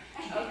hair,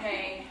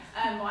 okay,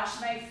 wash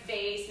my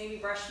face, maybe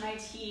brush my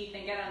teeth,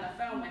 and get on the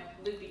phone with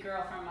loopy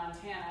girl from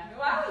Montana, who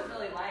I always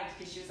really liked,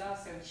 because she was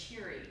also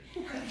cheery.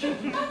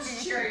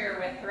 Much cheerier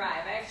with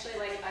Thrive. I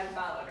actually,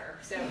 unfollowed her.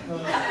 So,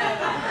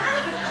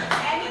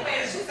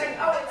 anyway, she's like,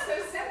 oh, it's so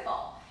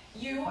simple.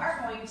 You're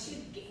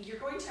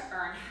going to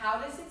earn, how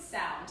does it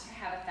sound to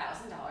have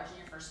 $1,000 in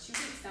your first 2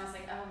 weeks? And I was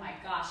like, oh my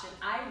gosh, and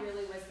I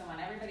really was the one,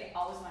 everybody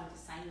always wanted to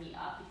sign me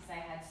up because I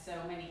had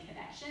so many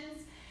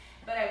connections,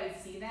 but I would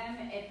see them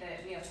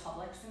we have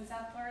Publix in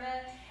South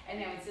Florida,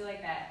 and I would see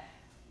like that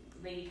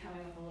lady come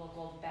in with a little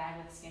gold bag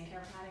with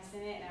skincare products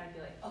in it, and I would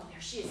be like, oh,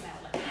 there she is, and I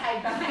would like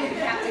hide behind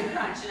Captain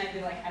Crunch, and I'd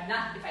be like,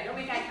 if I don't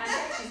make eye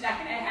contact, she's not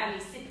gonna have me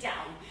sit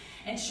down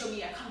and show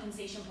me a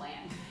compensation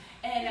plan.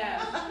 And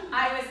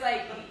I was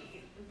like,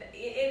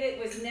 it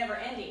was never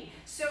ending.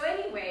 So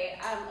anyway,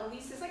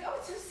 Elise is like, oh,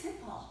 it's so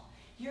simple.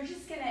 You're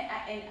just gonna,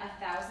 and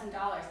 $1,000.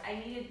 I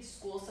needed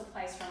school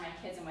supplies for my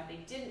kids, and what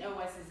they didn't know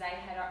was I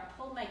had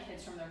pulled my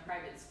kids from their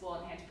private school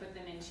and had to put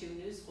them into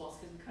new schools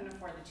because we couldn't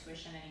afford the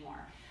tuition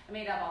anymore. I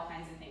made up all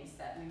kinds of things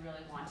that we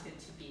really wanted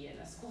to be in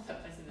a school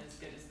that wasn't as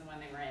good as the one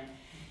they were in.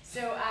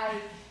 So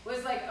I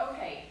was like,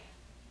 okay,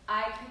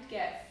 I could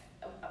get,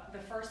 the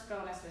first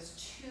bonus was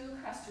 2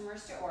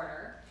 customers to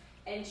order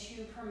and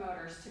 2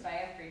 promoters to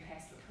buy a free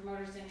pack. But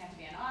promoters didn't have to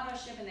be an auto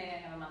ship, and they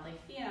didn't have a monthly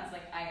fee, and I was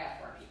like, I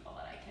got 4 people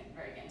that I can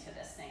bring into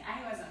this thing.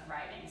 I wasn't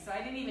thriving, so I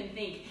didn't even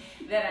think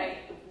that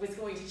I was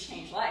going to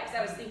change lives.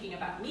 I was thinking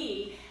about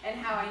me and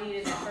how I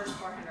needed the first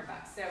 $400.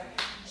 So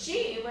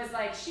she was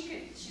like,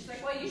 she's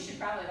like, well, you should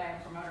probably buy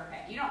a promoter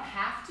pack. You don't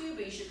have to,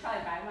 but you should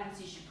probably buy one, so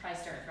you should probably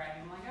start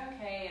thriving. I'm like,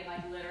 okay, and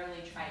like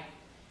literally tried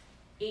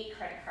 8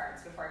 credit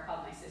cards before I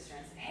called my sister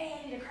and said, hey, I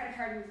need a credit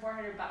card and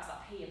 $400,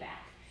 I'll pay you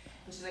back.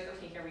 And she's like,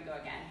 okay, here we go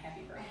again.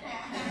 Happy birthday.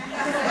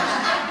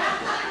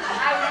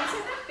 I went to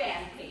the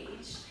fan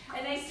page,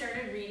 and I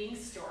started reading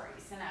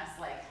stories, and I was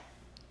like,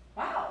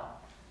 wow,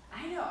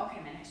 I know, okay,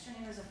 my next door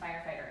neighbor's a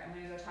firefighter. I'm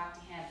going to go talk to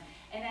him.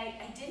 And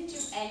I didn't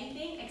do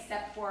anything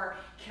except for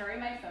carry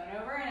my phone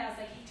over, and I was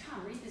like, hey,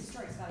 Tom, read this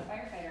story. It's about a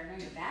firefighter. I know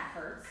your back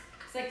hurts.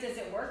 It's like, does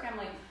it work? I'm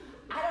like,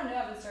 I don't know,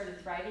 I haven't started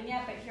thriving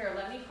yet, but here,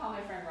 let me call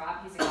my friend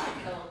Rob. He's a guy,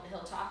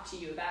 he'll talk to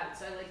you about it.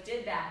 So I like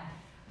did that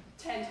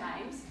 10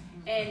 times,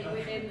 and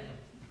within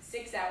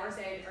 6 hours,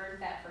 I had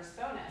earned that first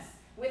bonus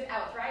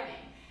without thriving.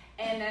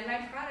 And then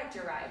my product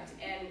arrived,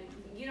 and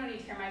you don't need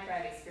to hear my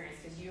Thrive experience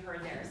because you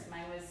heard theirs.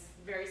 Mine was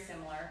very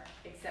similar,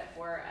 except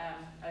for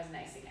I was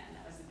nice again.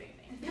 That was the big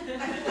thing.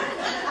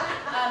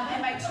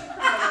 And my 2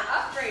 promoter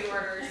upgrade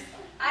orders,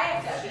 I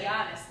have to be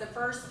honest, the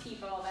first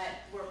people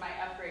that were my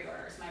upgrade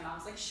orders, my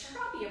mom's like, sure,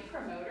 I'll be a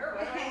promoter.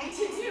 What do I need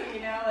to do?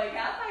 You know, like,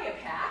 I'll buy a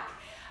pack.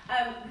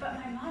 But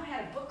my mom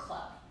had a book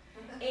club.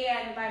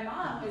 And my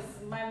mom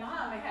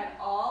had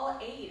all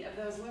 8 of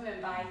those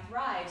women buy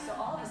Thrive. So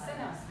all of a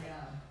sudden I was like,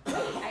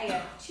 wait, I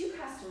have 2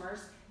 customers.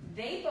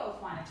 They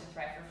both wanted to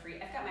Thrive for free.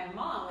 I've got my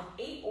mom with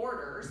 8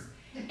 orders.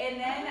 And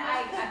then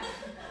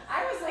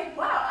I was like,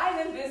 wow,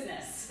 I'm in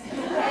business. And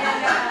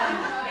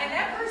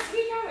that first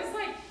week I was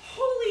like,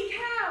 holy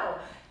cow.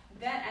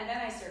 And then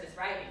I started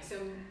thriving. So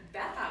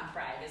Beth on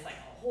Thrive is like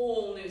a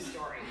whole new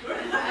story.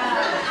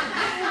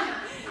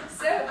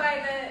 So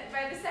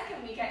by the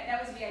second week,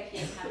 that was VIP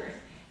 800.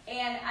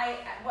 And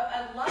what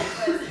I loved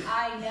was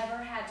I never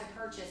had to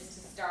purchase to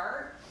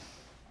start.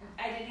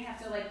 I didn't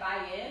have to like buy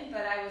in,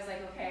 but I was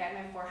like, okay, I have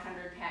my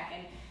 400 pack.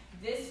 And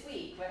this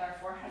week with our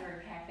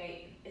 400 pack,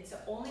 it's the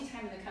only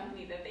time in the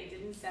company that they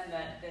didn't send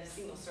the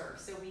single serve.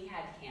 So we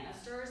had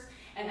canisters,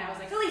 and I was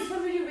like, Elise, what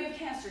do we do? We have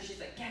canisters. She's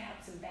like, get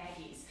out some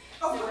baggies.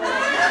 Oh. So we're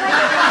like,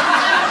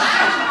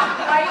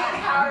 white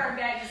powder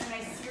baggies, and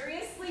I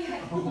seriously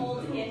had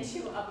pulled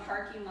into a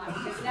parking lot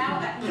because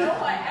now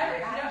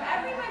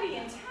everybody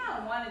in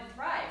town wanted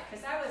Thrive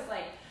because I was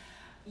like,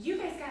 you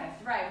guys gotta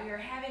Thrive. We were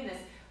having this.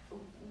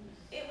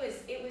 It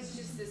was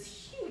just this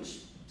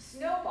huge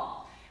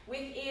snowball.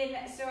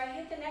 So I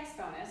hit the next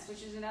bonus,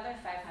 which is another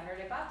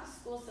 500. I bought the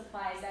school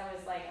supplies. I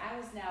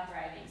was now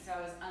thriving, so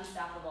I was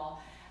unstoppable.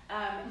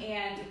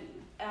 And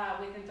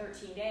within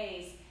 13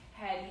 days,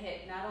 had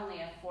hit not only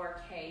a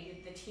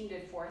 4K, the team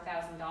did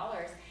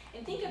 $4,000.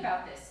 And think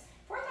about this,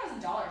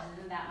 $4,000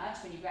 isn't that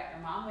much when you've got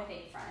your mom with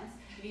 8 friends,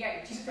 you got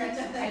your 2 friends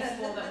from high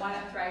school that want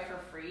to Thrive for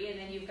free, and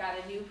then you've got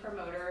a new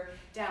promoter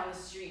down the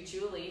street,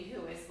 Julie,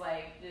 who is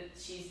like,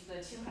 she's the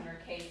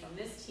 200K from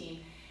this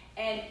team.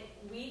 And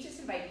we just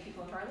invited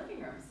people into our living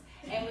rooms.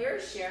 And we were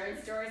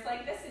sharing stories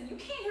like this, and you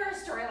can't hear a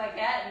story like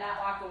that and not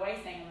walk away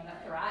saying, I'm going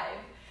to thrive.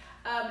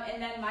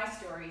 And then my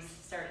stories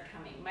started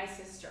coming. My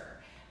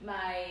sister,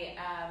 my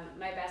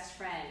best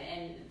friend,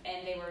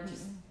 and they were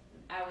just,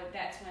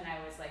 that's when I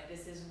was like,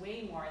 this is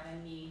way more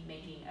than me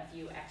making a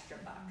few extra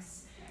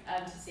bucks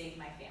to save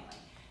my family.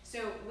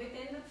 So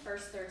within the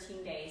first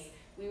 13 days,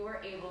 we were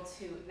able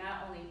to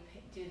not only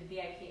do the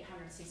VIP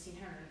 800, 1600,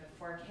 the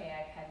 4K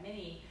iPad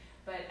mini,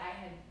 but I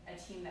had a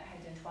team that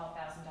had done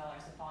 $12,000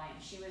 of volume.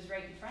 She was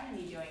right in front of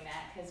me doing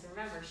that because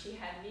remember, she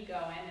had me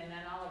going and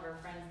then all of her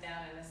friends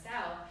down in the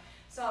South.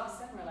 So all of a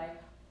sudden we're like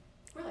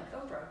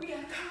Oprah, we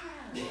got a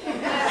car. You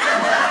got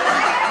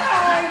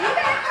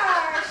a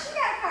car, she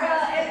got a car.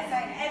 Well,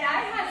 and I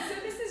had, so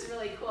this is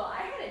really cool.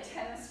 I had a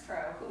tennis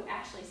pro who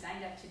actually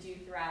signed up to do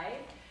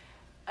Thrive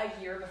a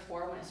year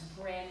before when it was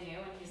brand new,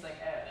 and he's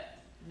like,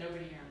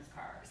 nobody earns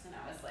cars. And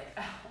I was like,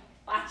 oh,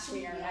 watch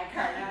me earn my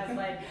car. And I was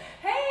like,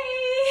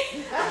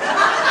 hey!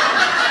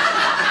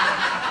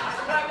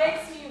 What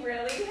makes me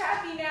really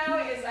happy now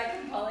is I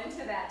can pull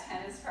into that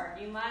tennis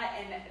parking lot,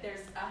 and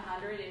there's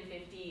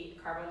 150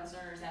 car bonus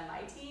earners on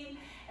my team,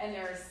 and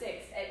there are 6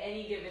 at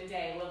any given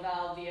day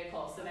Le-Vel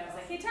vehicles. So then I was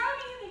like, hey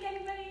Tommy, you think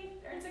anybody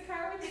earns a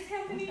car with this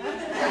company?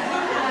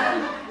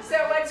 So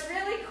what's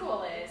really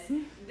cool is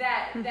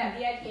that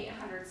VIP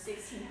 800,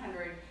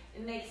 1600,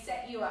 and they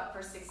set you up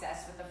for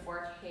success with the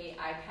 4K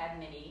iPad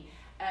mini.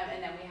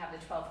 And then we have the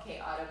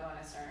 12K auto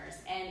bonus earners.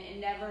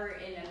 And never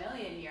in a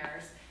million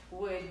years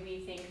would we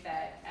think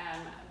that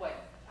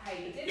what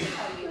Heidi didn't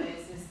tell you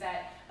is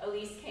that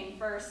Elise came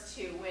first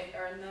to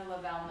earn the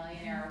Le-Vel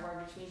Millionaire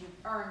Award, which means you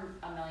earn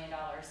 $1 million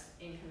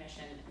in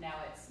commission. Now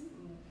it's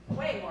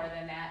way more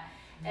than that.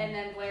 And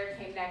then Blair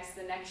came next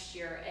the next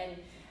year, and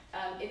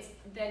it's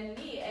then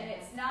me. And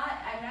it's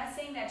not, I'm not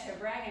saying that to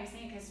brag, I'm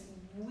saying because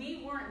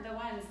we weren't the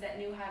ones that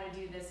knew how to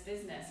do this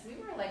business. We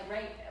were like,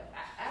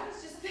 I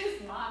was just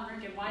this mom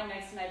drinking wine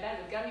next to my bed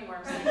with gummy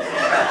worms. Like,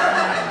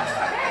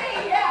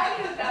 hey, yeah, I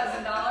need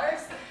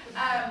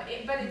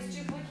 $1,000. But it's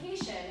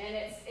duplication, and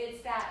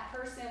it's that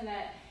person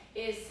that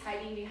is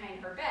hiding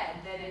behind her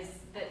bed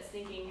that's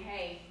thinking,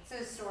 hey.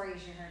 So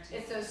stories you heard too.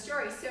 It's those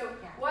stories. So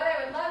what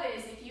I would love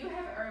is if you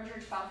have earned your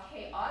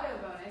 12K auto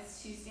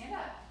bonus to stand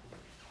up.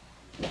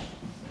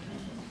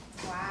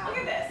 Wow. Look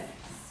at this.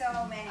 So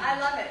many. I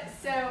love it.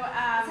 So,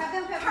 let's have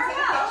them come take a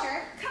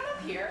picture. Come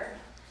up here.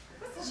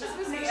 What's she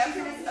supposed to be?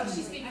 Oh,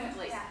 she's speaking with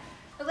Elise. Yeah.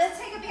 But let's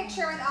take a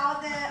picture with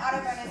all the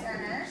auto bonus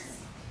earners.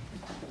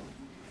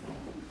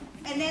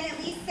 And then at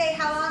least say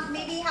how long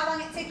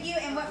it took you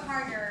and what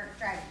car you're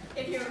driving.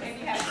 If you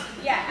have,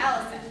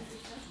 Allison.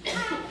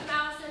 I'm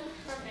Allison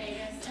from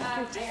Vegas. I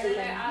earned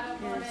my auto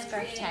bonus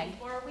in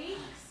 4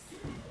 weeks,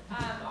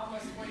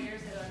 almost 4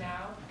 years ago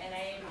now, and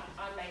I'm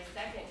on my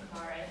second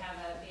car. I have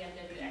a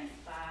BMW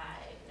X5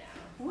 now.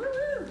 Woo!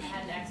 I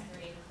had an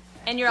X3.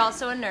 And you're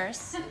also a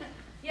nurse.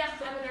 Yeah,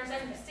 I'm a nurse.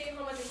 I'm staying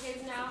home with the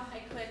kids now. I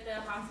quit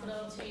the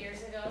hospital 2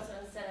 years ago, so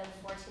instead of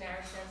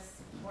 14-hour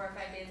shifts, 4 or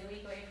 5 days a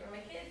week away from my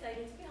kids, I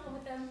get to be home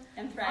with them.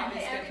 And Thrive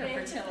is good for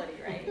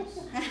fertility, right?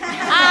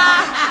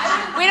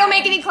 We don't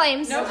make any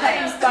claims. No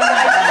claims. Elise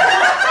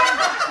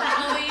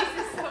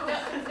is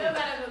no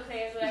medical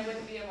claims, but I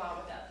wouldn't be a mom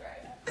without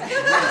Thrive.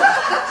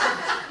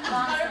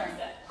 100%.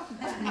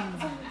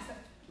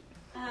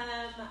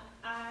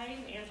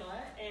 I'm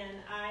Angela,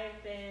 and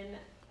I've been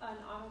an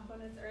auto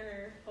bonus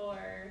earner for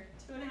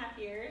 2.5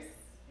 years,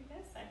 I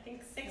guess. I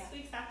think 6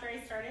 weeks after I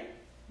started,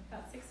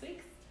 about 6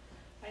 weeks,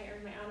 I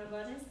earned my auto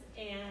bonus,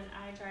 and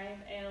I drive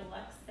a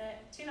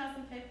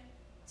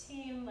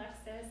 2015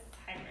 Lexus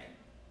hybrid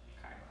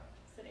car,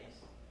 sedan.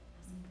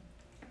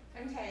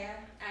 I'm Taya.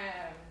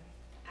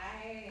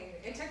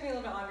 It took me a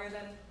little bit longer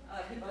than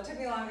other people. It took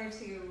me longer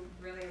to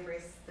really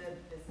embrace the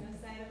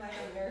business side of my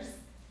own nurse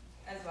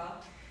as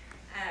well.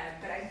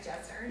 But I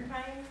just earned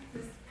mine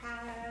this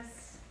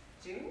past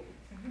June.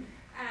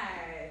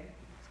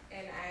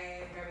 And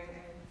I'm driving a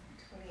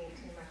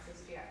 2018 Lexus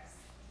GX.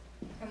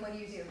 And what do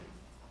you do?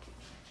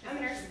 I'm a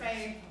nurse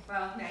by,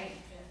 night.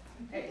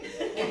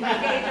 In my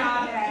day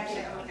job, and I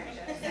actually own night.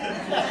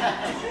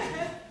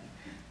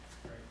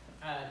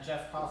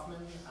 Jeff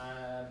Kaufman.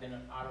 I've been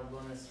an auto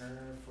bonus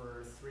earner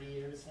for 3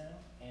 years now,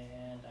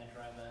 and I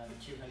drive a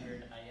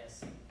 200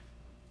 IS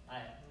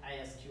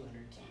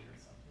 200T or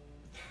something.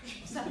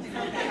 Something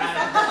like that.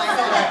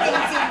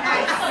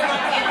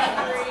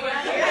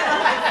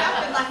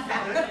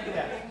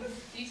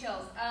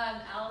 Details.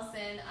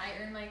 Allison, I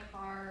earned my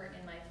car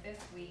in my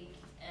 5th week,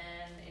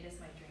 and it is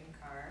my dream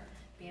car,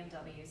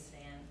 BMW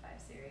sedan 5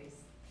 Series,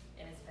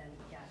 and it's been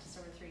just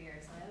over 3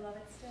 years, and I love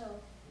it still.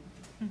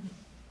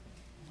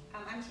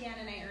 I'm Tiana,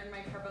 and I earned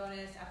my car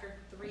bonus after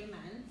 3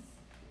 months,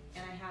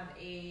 and I have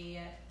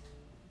a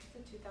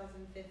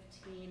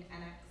 2015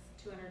 NX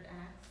 200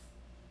 NX,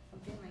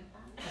 something like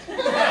that.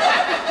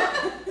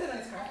 It's a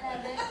nice car. I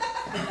love it.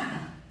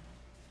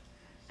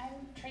 I'm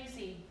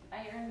Tracy.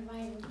 I earned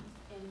mine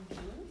in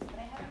June, but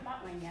I haven't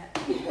bought mine yet.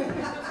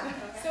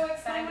 So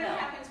explain what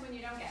happens when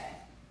you don't get it.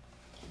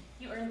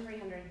 You earn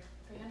 300.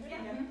 300?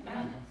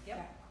 Yeah.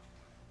 Yep.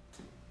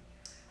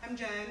 I'm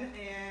Jen,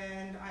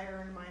 and I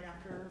earned mine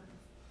after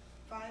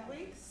 5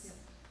 weeks. Yep.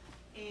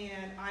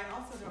 And I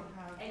also don't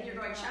have. And you're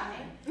going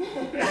shopping.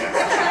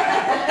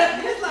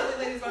 These lovely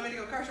ladies want me to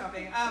go car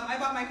shopping. I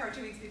bought my car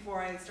 2 weeks before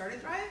I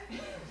started Thrive,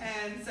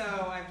 and so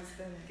I've just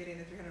been getting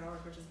the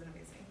 $300, which has been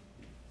amazing.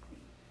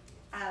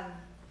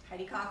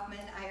 Heidi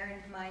Kaufman, I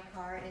earned my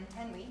car in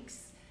 10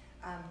 weeks.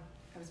 I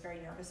was very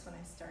nervous when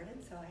I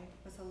started, so I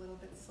was a little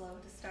bit slow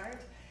to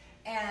start.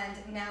 And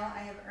now I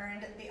have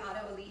earned the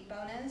Auto Elite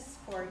bonus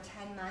for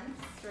 10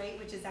 months straight,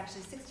 which is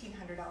actually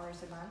 $1,600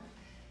 a month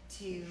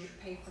to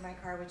pay for my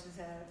car, which is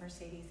a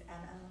Mercedes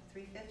ML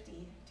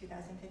 350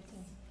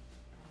 2015.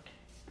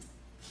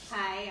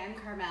 Hi, I'm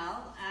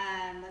Carmel.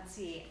 Let's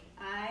see.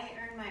 I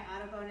earned my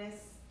auto bonus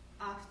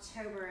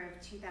October of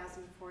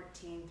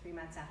 2014, 3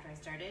 months after I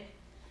started.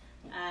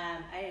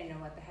 I didn't know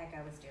what the heck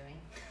I was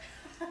doing.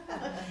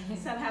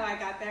 Somehow I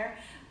got there.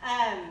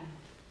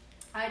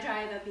 I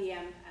drive a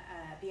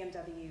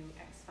BMW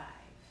X5.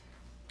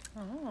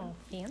 Oh,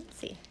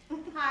 fancy.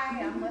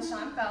 Hi, I'm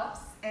LaShawn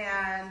Phelps,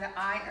 and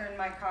I earned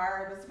my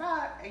car. It was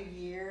about a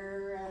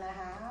year and a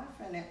half,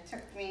 and it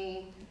took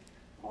me,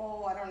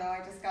 I don't know,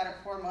 I just got it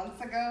 4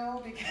 months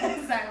ago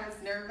because I was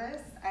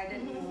nervous. I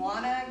didn't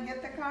want to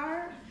get the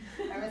car.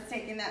 I was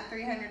taking that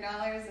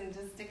 $300 and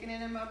just sticking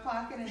it in my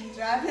pocket and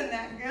driving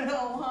that good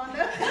old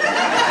Honda.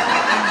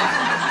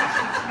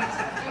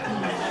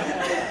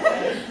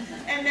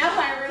 And now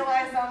I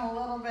realize I'm a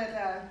little bit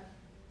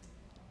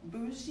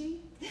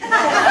bougie. I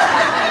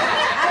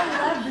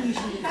love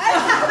bougie.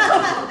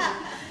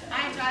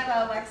 I drive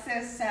a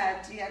Lexus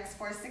GX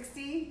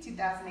 460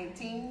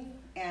 2018,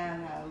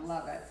 and I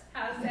love it.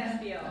 How does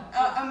that feel?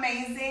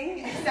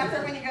 Amazing, except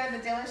for when you go to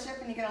the dealership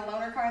and you get a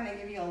loaner car and they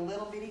give you a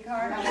little bitty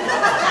car.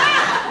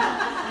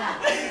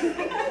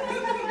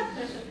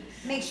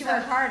 Makes you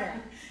work harder.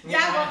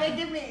 Yeah, well, they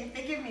give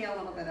me a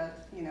little bit of,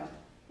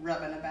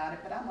 rubbing about it,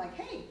 but I'm like,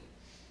 hey,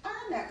 I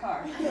earned that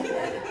car.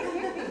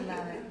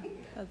 Love it.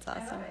 That's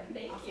awesome.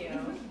 Thank you.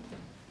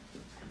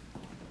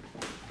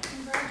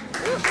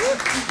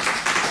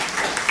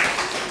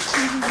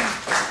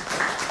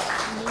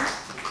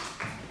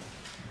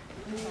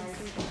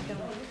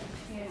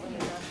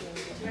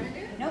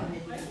 Nope.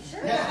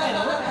 Sure.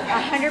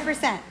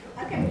 100%.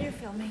 Okay, you're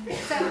filming.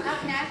 So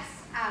up next,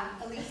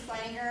 Elise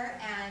Lininger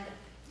and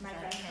my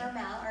friend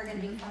Carmel are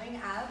going to be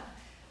coming up.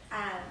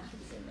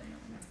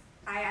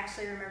 I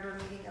actually remember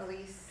meeting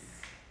Elise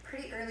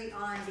pretty early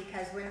on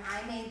because when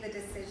I made the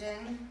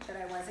decision that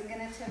I wasn't going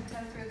to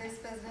tiptoe through this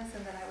business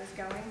and that I was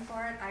going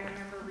for it, I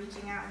remember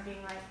reaching out and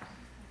being like,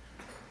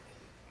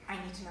 I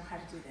need to know how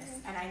to do this,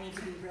 and I need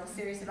to be real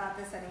serious about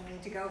this, and I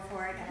need to go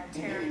for it, and I'm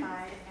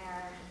terrified,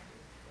 and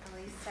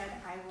Elise said,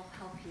 I will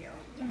help you.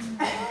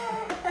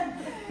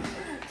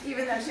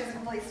 Even though she's a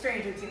complete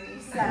stranger to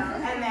me. So,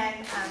 and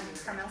then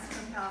Carmel's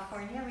from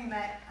California. We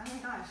met, oh my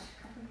gosh,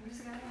 a couple of years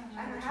ago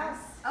at her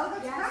house. Oh,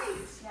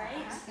 that's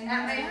right. And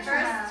at my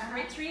first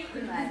retreat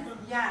we met.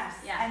 Yes.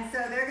 Yeah. And so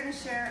they're going to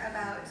share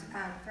about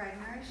Thrive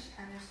Nourish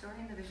and their story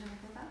and the vision of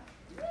the book.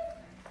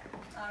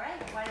 All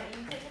right, why don't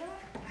you take it away?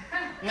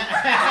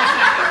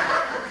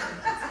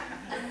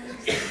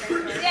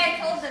 Yeah, I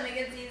told them it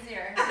gets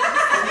easier.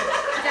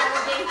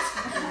 Delegate.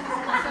 So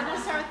I'm going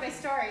to start with my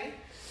story.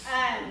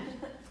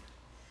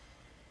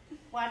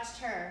 Watched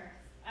her.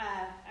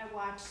 I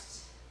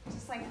watched,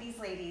 just like these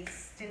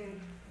ladies, didn't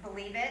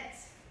believe it,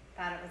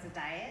 thought it was a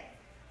diet.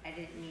 I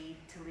didn't need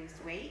to lose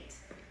weight.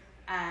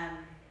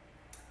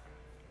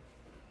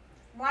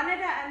 Wanted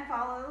to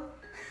unfollow.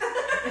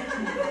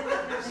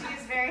 She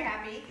was very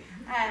happy.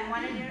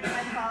 Wanted to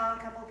unfollow a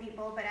couple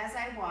people, but as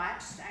I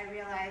watched, I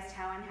realized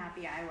how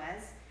unhappy I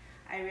was.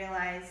 I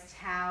realized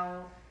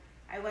how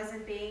I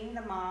wasn't being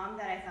the mom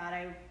that I thought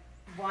I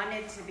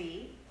wanted to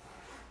be,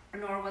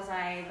 nor was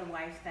I the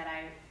wife that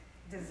I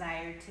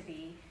desired to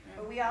be.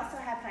 But we also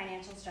had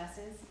financial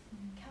stresses.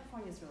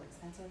 California's really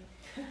expensive.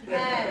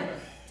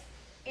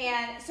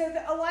 And so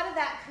a lot of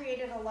that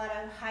created a lot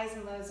of highs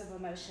and lows of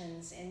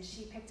emotions. And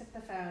she picked up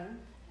the phone.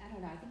 I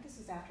don't know, I think this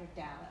was after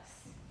Dallas.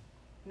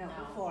 No,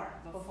 before.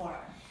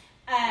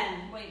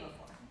 Way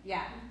before.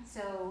 Yeah.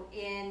 So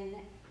in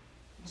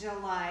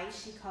July,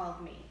 she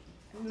called me.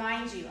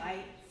 Mind you,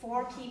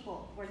 4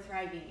 people were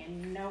thriving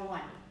and no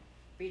one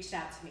reached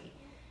out to me.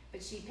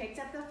 But she picked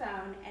up the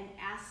phone and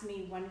asked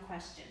me one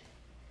question.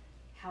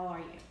 How are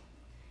you?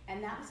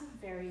 And that was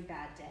a very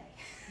bad day.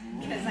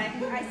 Because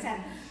I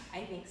said,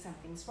 I think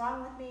something's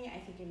wrong with me. I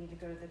think I need to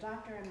go to the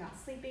doctor. I'm not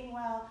sleeping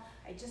well.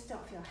 I just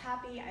don't feel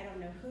happy. I don't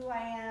know who I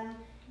am.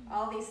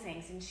 All these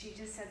things. And she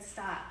just said,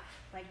 stop.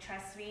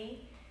 Trust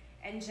me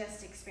and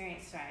just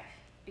experience Thrive.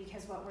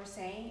 Because what we're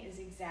saying is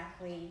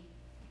exactly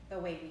the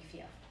way we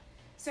feel.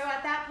 So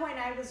at that point,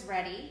 I was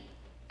ready.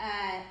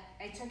 I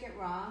took it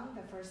wrong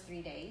the first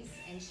 3 days,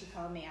 and she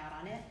called me out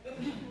on it.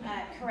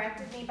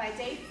 Corrected me. By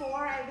day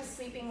 4, I was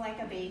sleeping like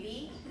a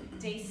baby.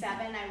 Day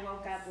 7, I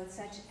woke up with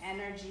such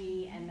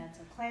energy and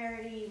mental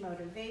clarity,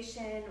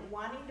 motivation,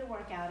 wanting to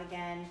work out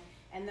again,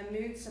 and the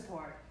mood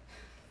support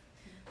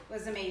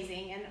was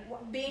amazing. And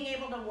being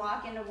able to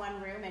walk into one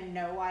room and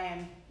know why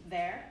I'm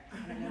there.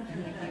 I don't know if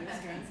any of you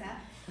experienced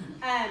that.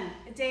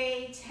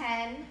 Day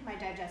 10, my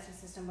digestive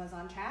system was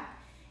on track.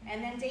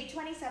 And then day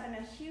 27,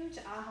 a huge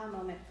aha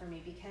moment for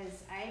me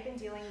because I had been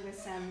dealing with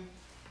some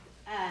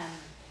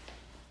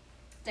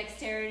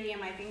dexterity in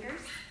my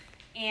fingers,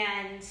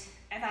 and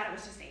I thought it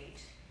was just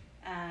age.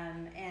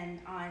 And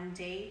on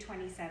day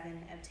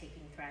 27 of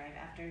taking Thrive,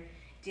 after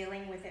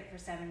dealing with it for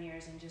 7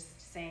 years and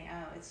just saying,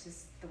 oh, it's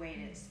just the way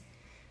it is,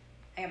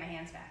 I got my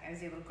hands back. I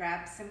was able to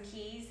grab some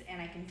keys, and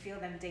I can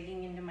feel them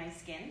digging into my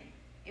skin.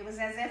 It was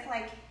as if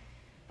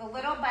the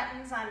little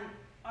buttons on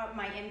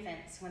my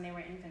infants, when they were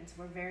infants,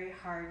 were very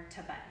hard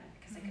to button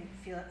because I couldn't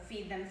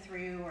feed them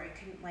through, or I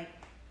couldn't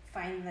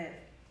find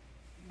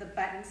the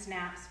button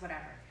snaps,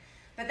 whatever.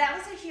 But that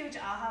was a huge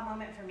aha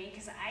moment for me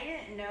because I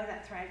didn't know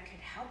that Thrive could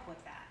help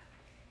with that.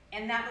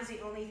 And that was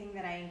the only thing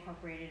that I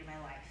incorporated in my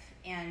life.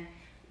 And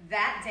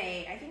that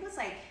day, I think it was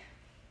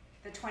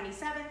the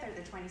 27th or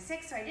the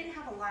 26th, so I didn't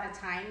have a lot of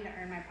time to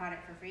earn my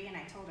product for free, and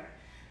I told her,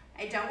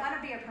 I don't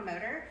want to be a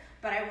promoter,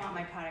 but I want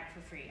my product for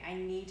free. I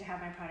need to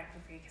have my product for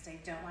free because I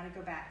don't want to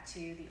go back to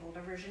the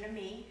older version of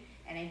me,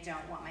 and I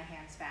don't want my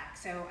hands back.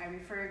 So I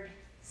referred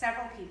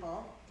several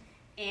people,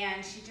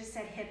 and she just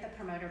said, hit the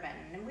promoter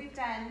button. And we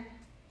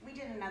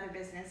did another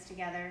business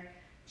together.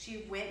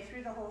 She went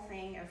through the whole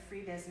thing of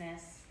free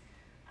business.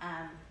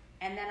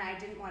 And then I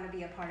didn't want to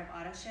be a part of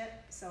AutoShip,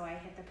 so I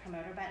hit the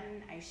promoter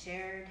button. I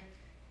shared,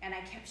 and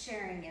I kept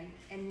sharing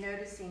and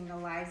noticing the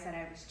lives that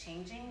I was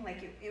changing.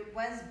 Like it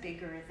was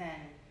bigger than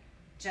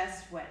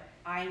just what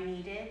I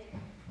needed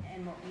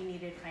and what we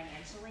needed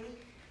financially.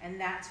 And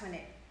that's when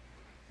it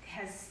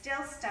has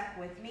still stuck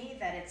with me,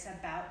 that it's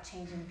about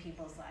changing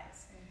people's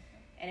lives.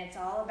 And it's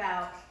all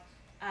about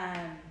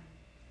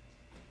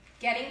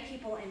getting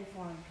people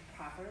informed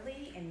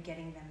properly and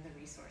getting them the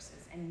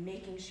resources and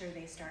making sure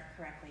they start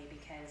correctly,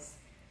 because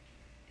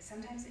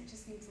sometimes it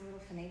just needs a little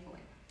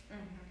finagling.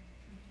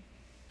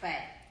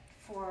 But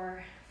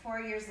 4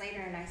 years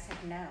later, and I said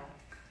no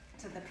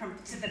to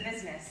the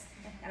business,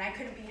 and I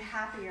couldn't be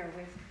happier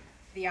with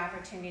the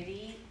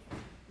opportunity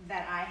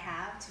that I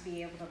have to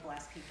be able to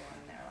bless people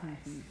in their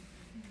lives.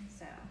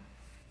 So.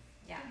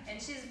 Yeah,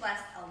 and she's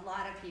blessed a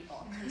lot of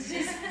people.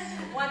 She's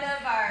one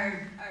of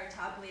our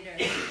top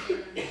leaders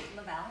in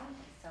Le-Vel,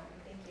 so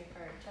thank you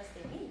for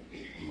trusting me.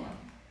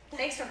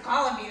 Thanks for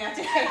calling me that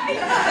day.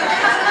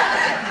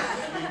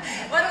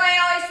 What do I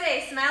always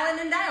say? Smiling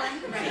and dialing.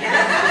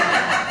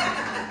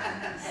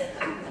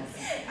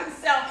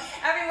 So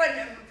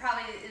everyone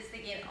probably is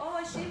thinking,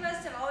 oh, she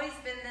must have always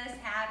been this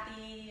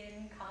happy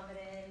and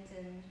confident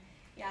and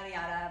yada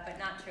yada, but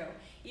not true.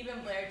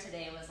 Even Blair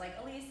today was like,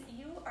 Elise,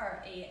 you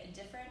are a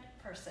different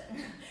person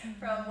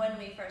from when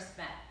we first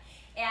met.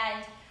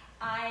 And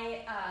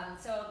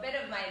so a bit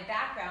of my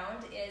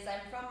background is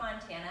I'm from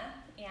Montana,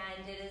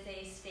 and it is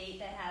a state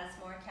that has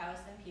more cows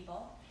than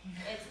people.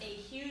 It's a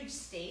huge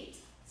state,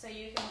 so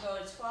you can go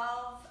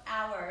 12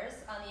 hours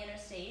on the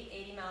interstate,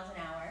 80 miles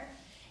an hour,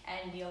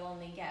 and you'll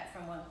only get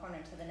from one corner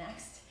to the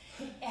next.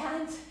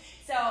 And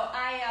so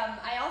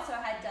I also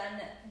had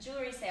done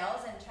jewelry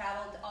sales and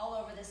traveled all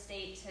over the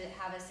state to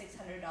have a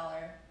 $600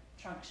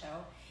 trunk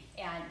show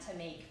and to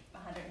make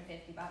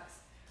 $150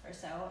 or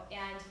so.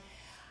 And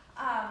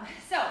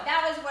so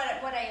that was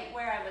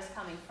where I was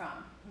coming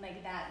from.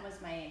 Like, that was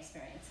my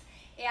experience.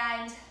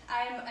 And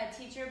I'm a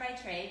teacher by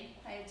trade.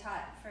 I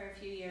taught for a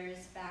few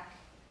years back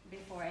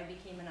before I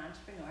became an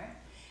entrepreneur,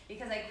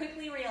 because I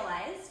quickly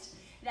realized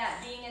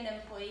that being an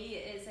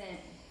employee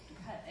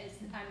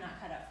I'm not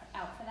cut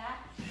out for that.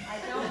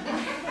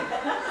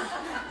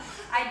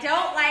 I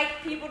don't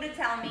like people to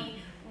tell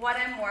me what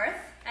I'm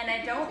worth, and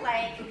I don't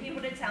like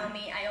people to tell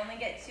me I only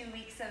get 2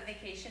 weeks of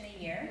vacation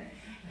a year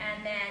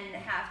and then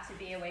have to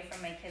be away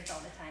from my kids all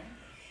the time.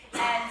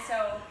 And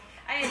so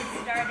I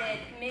had started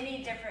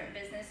many different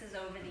businesses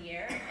over the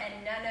year,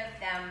 and none of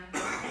them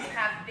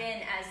have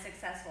been as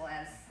successful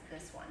as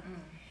this one.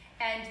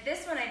 And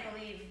this one, I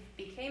believe,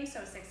 became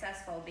so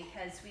successful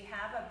because we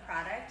have a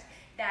product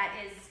that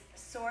is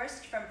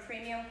sourced from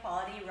premium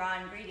quality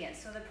raw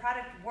ingredients. So the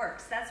product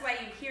works. That's why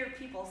you hear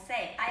people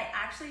say, I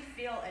actually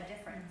feel a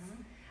difference.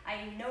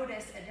 I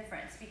notice a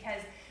difference,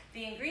 because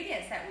the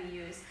ingredients that we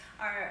use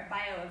are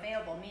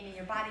bioavailable, meaning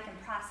your body can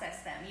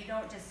process them. You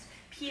don't just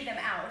pee them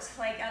out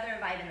like other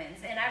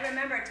vitamins. And I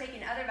remember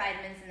taking other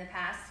vitamins in the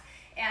past,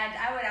 and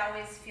I would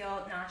always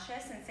feel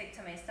nauseous and sick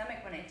to my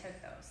stomach when I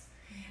took those.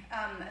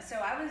 So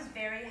I was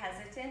very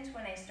hesitant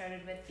when I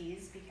started with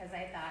these, because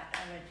I thought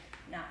I would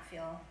not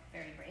feel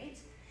very great.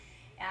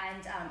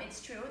 And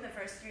it's true, the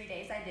first 3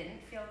 days I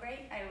didn't feel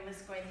great. I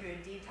was going through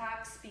a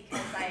detox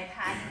because I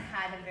hadn't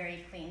had a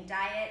very clean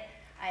diet.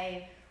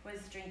 I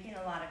was drinking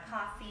a lot of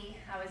coffee.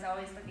 I was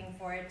always looking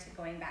forward to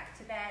going back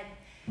to bed.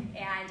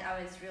 And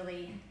I was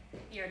really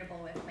irritable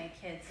with my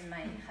kids and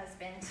my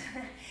husband.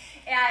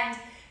 And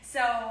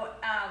so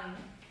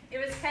it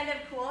was kind of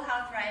cool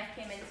how Thrive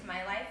came into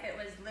my life. It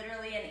was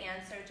literally an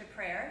answer to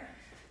prayer,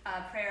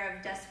 a prayer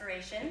of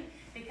desperation,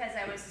 because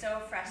I was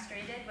so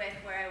frustrated with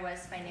where I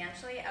was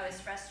financially. I was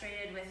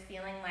frustrated with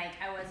feeling like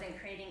I wasn't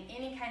creating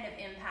any kind of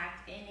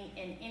impact in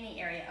any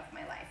area of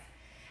my life.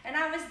 And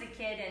I was the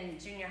kid in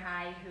junior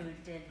high who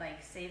did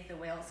like Save the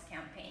Whales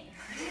campaign.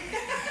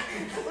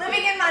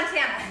 Living in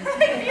Montana.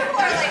 People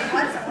are like,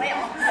 what's a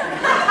whale?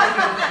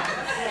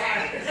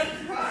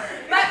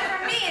 But for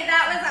me,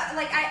 that was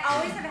like, I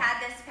always have had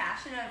this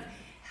passion of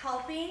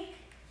helping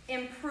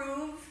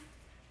improve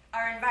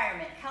our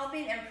environment,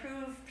 helping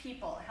improve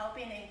people,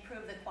 helping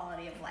improve the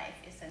quality of life,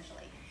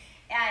 essentially.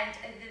 And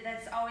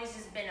that's always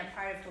just been a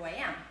part of who I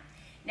am.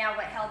 Now,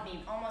 what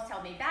almost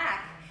held me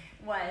back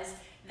was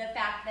the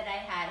fact that I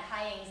had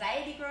high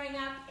anxiety growing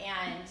up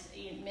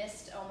and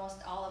missed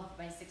almost all of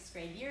my 6th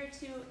grade year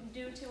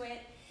due to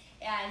it.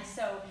 And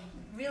so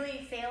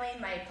really failing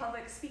my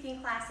public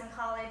speaking class in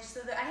college. So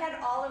that I had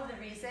all of the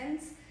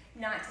reasons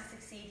not to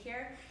succeed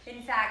here.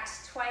 In fact,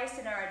 twice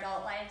in our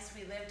adult lives,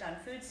 we lived on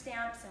food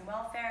stamps and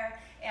welfare,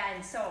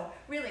 and so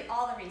really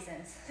all the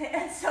reasons.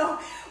 And so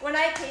when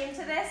I came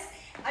to this,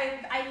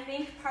 I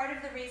think part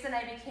of the reason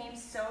I became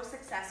so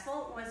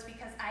successful was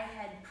because I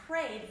had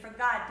prayed for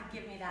God to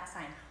give me that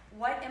sign.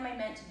 What am I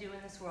meant to do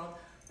in this world?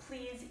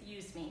 Please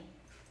use me.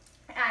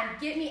 And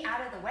get me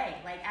out of the way.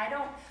 Like, I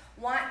don't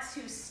want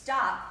to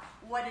stop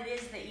what it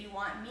is that you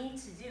want me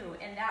to do.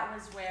 And that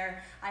was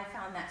where I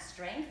found that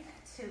strength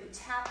to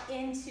tap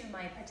into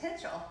my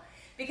potential.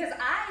 Because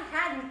I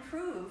hadn't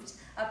proved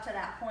up to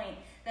that point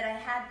that I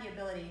had the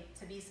ability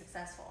to be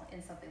successful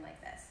in something like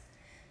this.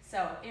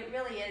 So it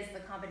really is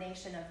the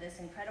combination of this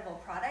incredible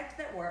product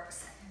that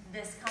works,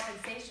 this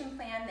compensation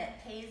plan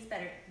that pays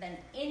better than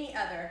any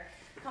other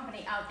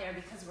company out there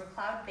because we're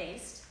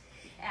cloud-based,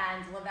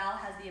 and Le-Vel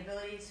has the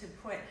ability to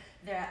put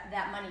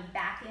that money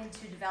back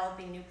into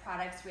developing new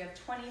products. We have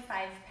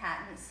 25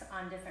 patents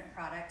on different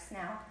products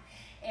now,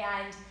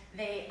 and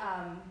they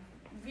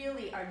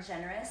really are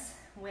generous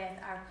with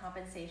our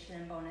compensation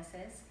and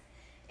bonuses.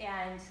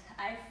 And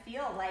I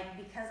feel like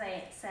because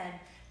I said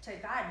to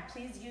God,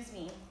 please use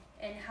me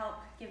and help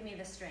give me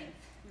the strength,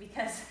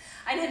 because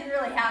I didn't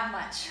really have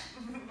much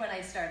when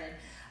I started.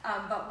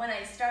 But when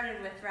I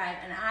started with Thrive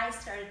and I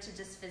started to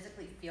just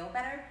physically feel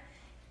better,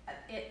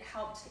 it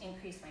helped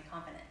increase my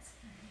confidence.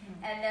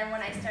 And then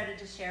when I started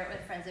to share it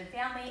with friends and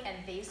family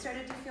and they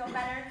started to feel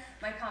better,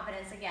 my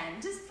confidence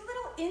again, just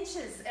little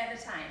inches at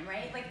a time,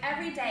 right? Like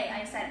every day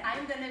I said,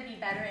 I'm gonna be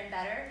better and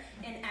better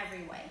in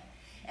every way.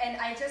 And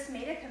I just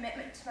made a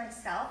commitment to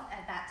myself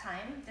at that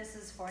time, this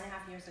is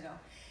 4.5 years ago,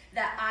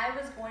 that I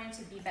was going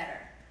to be better.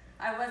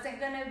 I wasn't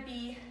gonna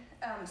be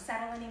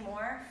settle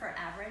anymore for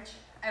average.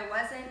 I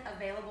wasn't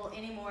available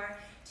anymore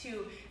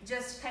to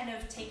just kind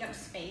of take up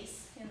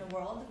space in the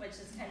world, which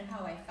is kind of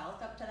how I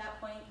felt up to that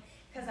point,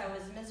 because I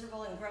was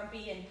miserable and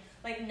grumpy and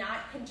like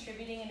not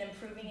contributing and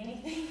improving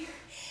anything.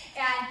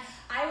 And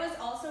I was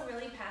also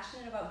really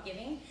passionate about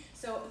giving.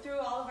 So through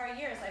all of our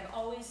years, I've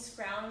always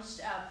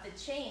scrounged up the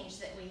change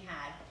that we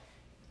had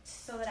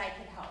so that I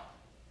could help.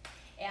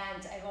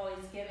 And I've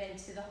always given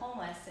to the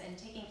homeless and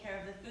taking care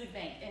of the food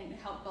bank and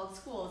help build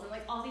schools and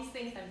like all these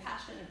things I'm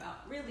passionate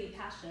about, really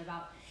passionate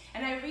about.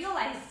 And I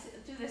realized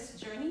through this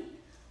journey,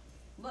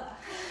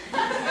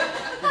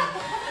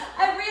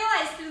 I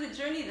realized through the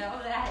journey though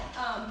that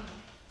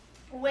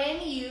when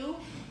you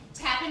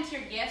tap into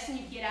your gifts and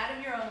you get out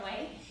of your own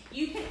way,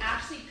 you can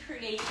actually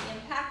create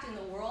impact in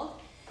the world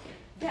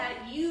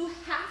that you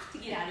have to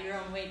get out of your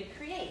own way to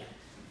create.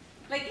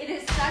 Like it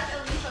is such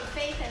a leap of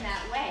faith in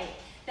that way,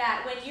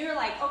 that when you're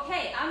like,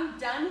 okay, I'm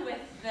done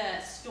with the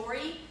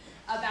story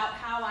about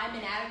how I'm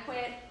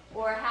inadequate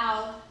or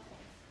how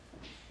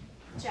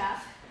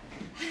Jeff,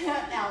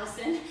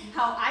 Allison,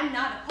 how I'm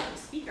not a public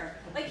speaker.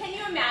 Like, can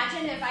you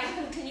imagine if I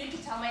continued to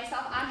tell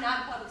myself I'm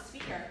not a public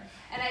speaker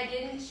and I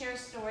didn't share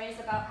stories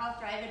about how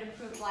Thrive had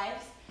improved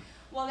lives?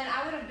 Well, then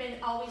I would have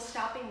been always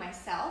stopping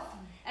myself.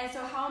 And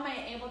so how am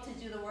I able to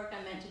do the work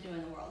I'm meant to do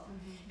in the world?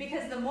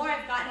 Because the more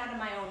I've gotten out of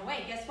my own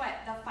way, guess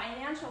what? The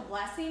financial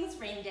blessings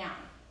rain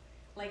down.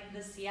 Like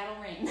the Seattle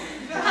rain. And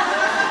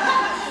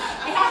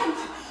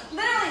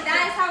literally,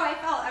 that is how I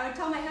felt. I would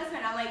tell my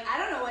husband, I'm like, I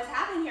don't know what's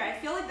happening here. I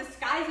feel like the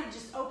skies have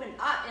just opened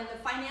up and the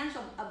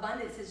financial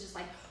abundance is just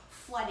like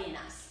flooding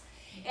us.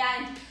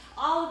 And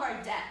all of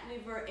our debt, we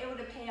were able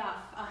to pay off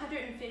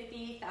 $150,000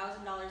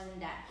 in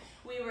debt.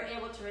 We were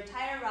able to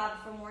retire Rob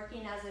from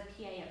working as a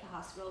PA at the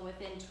hospital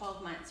within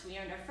 12 months. We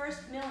earned our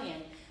first $1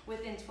 million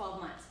within 12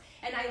 months.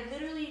 And I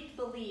literally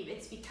believe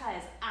it's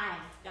because I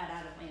got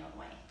out of my own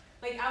way.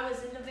 Like, I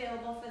wasn't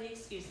available for the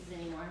excuses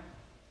anymore.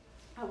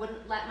 I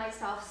wouldn't let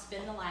myself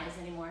spin the lies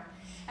anymore.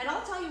 And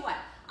I'll tell you what,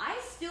 I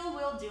still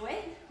will do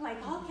it.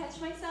 Like, I'll catch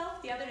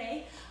myself. The other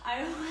day,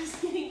 I was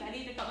getting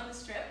ready to go on the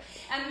strip.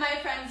 And my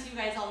friends, you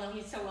guys all know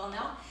me so well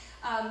now,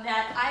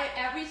 that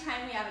every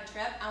time we have a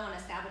trip, I want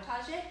to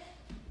sabotage it.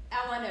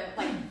 I want to,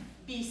 like,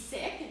 be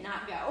sick and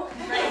not go,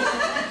 right?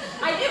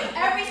 I do,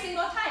 every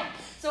single time.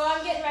 So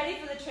I'm getting ready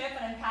for the trip,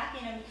 and I'm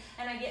packing,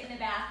 and I get in the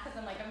bath, because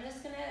I'm like, I'm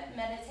just going to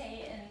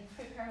meditate and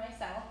prepare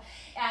myself.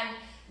 And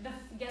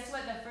guess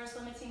what the first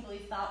limiting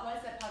belief thought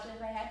was that popped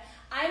into my head?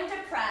 I'm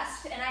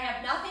depressed, and I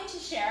have nothing to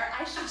share.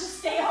 I should just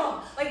stay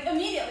home. Like,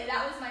 immediately,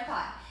 that was my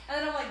thought. And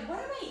then I'm like, what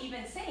am I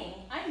even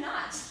saying? I'm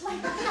not.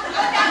 Like,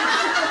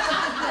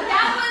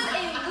 that was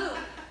a loop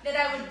that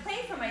I would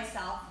play for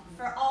myself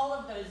for all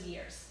of those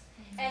years.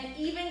 And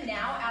even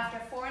now, after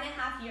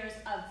 4.5 years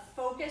of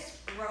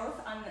focused growth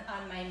on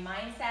my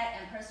mindset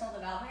and personal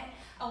development,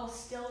 I will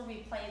still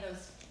replay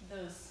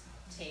those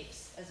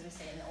tapes, as we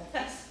say in the old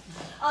days.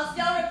 I'll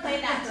still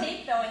replay that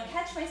tape, though, and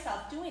catch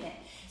myself doing it.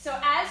 So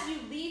as you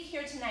leave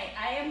here tonight,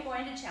 I am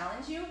going to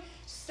challenge you to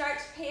start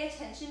to pay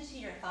attention to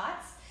your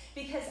thoughts,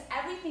 because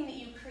everything that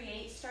you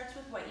create starts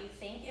with what you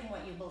think and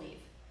what you believe.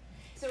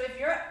 So if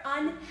you're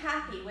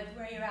unhappy with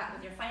where you're at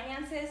with your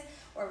finances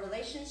or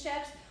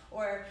relationships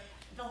or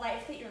the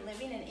life that you're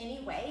living in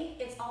any way,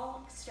 it's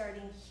all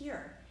starting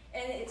here.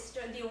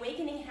 And the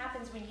awakening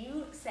happens when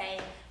you say,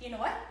 you know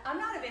what, I'm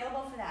not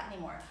available for that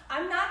anymore.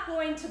 I'm not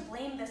going to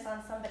blame this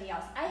on somebody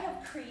else. I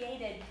have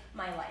created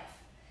my life.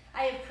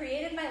 I have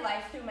created my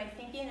life through my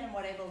thinking and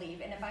what I believe.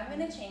 And if I'm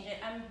going to change it,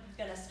 I'm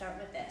going to start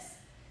with this.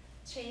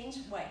 Change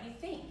what you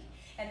think.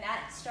 And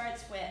that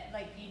starts with,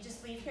 like, you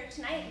just leave here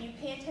tonight and you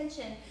pay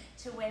attention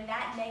to when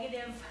that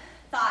negative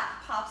thought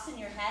pops in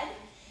your head.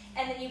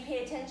 And then you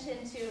pay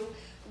attention to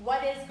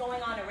what is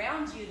going on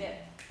around you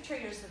that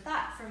triggers the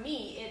thought. For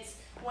me, it's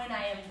when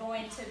I am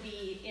going to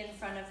be in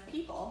front of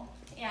people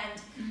and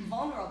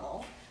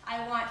vulnerable,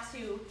 I want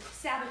to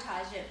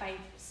sabotage it by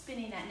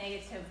spinning that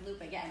negative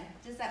loop again.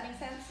 Does that make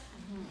sense?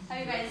 Have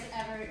you guys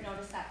ever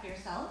noticed that for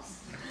yourselves?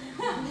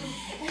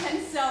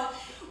 And so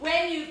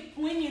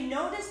when you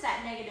notice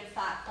that negative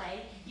thought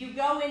play, you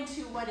go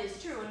into what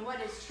is true. And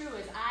what is true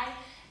is I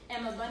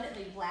am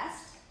abundantly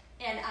blessed,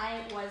 and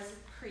I was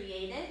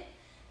created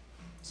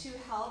to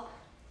help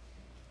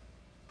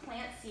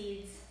plant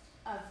seeds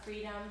of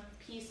freedom,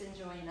 peace, and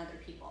joy in other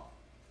people.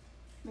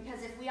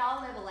 Because if we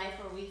all live a life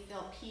where we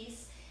feel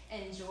peace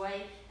and joy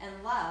and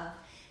love,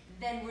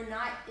 then we're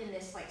not in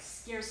this like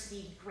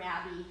scarcity,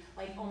 grabby,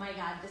 like, oh my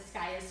God, the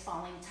sky is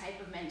falling type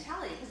of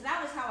mentality. Because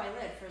that was how I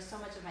lived for so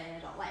much of my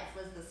adult life,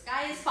 was the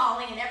sky is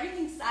falling and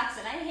everything sucks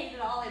and I hate it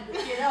all, and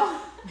you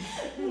know.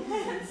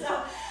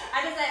 So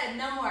I decided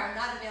no more, I'm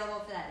not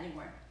available for that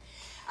anymore.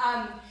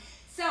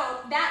 So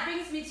that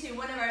brings me to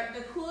one of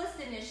the coolest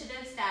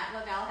initiatives that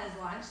Le-Vel has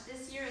launched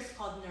this year is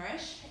called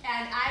Nourish.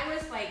 And I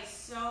was like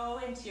so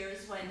in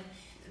tears when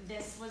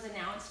this was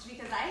announced,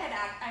 because I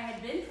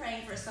had been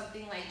praying for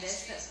something like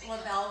this, that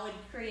Le-Vel would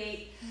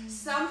create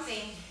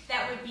something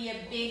that would be a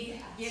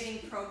big giving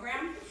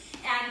program.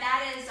 And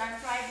that is our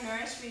Thrive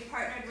Nourish. We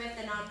partnered with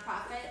a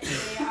nonprofit.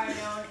 They are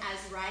known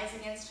as Rise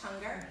Against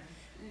Hunger.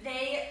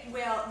 They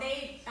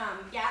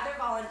gather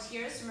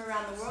volunteers from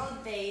around the world.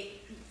 They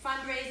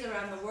fundraise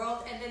around the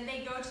world, and then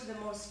they go to the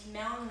most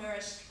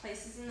malnourished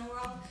places in the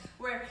world,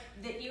 where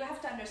you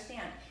have to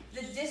understand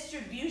the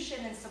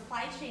distribution and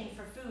supply chain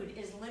for food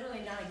is literally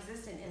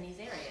non-existent in these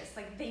areas.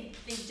 Like they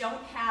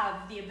don't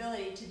have the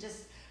ability to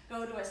just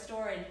go to a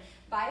store and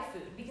buy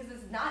food because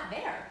it's not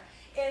there.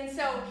 And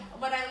so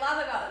what I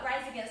love about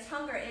Rise Against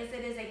Hunger is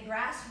it is a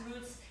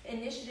grassroots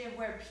initiative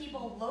where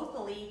people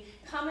locally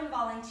come and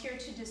volunteer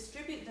to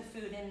distribute the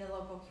food in the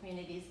local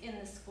communities, in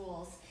the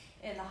schools,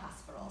 in the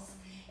hospitals.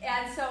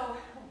 And so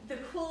the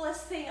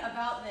coolest thing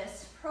about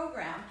this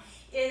program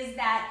is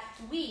that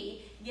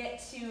we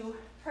get to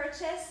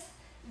purchase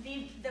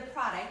the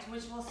product,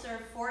 which will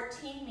serve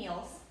 14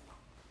 meals.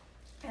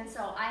 And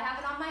so I have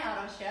it on my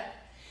auto ship.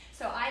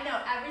 So I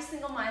know every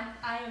single month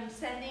I am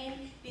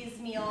sending these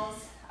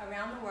meals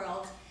around the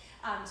world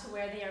to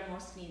where they are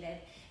most needed.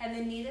 And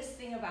the neatest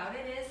thing about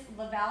it is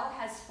Le-Vel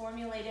has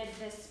formulated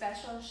this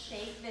special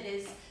shake that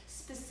is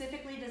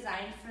specifically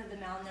designed for the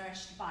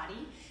malnourished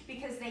body,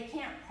 because they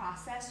can't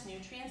process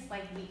nutrients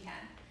like we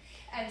can.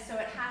 And so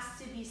it has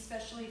to be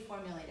specially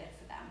formulated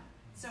for them.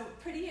 So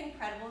pretty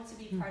incredible to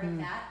be part of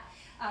that.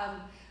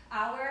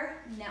 Our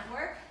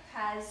network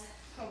has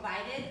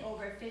provided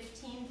over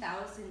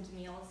 15,000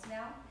 meals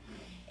now.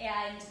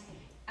 And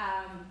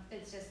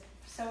it's just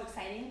so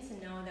exciting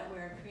to know that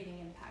we're creating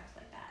impact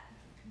like that.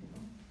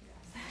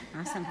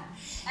 Awesome.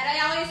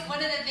 And one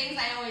of the things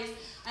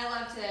I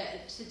love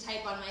to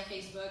type on my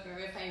Facebook, or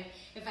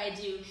if I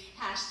do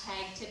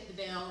hashtag tip the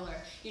bill, or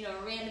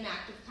a random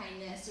act of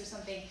kindness or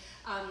something,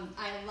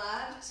 I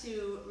love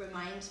to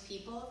remind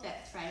people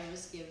that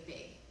Thrivers give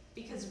big,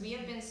 because we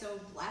have been so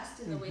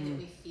blessed in the way that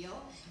we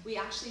feel. We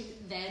actually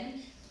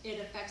then it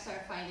affects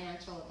our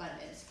financial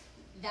abundance.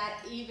 That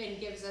even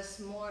gives us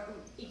more,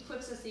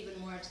 equips us even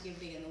more to give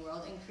big in the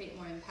world and create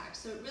more impact.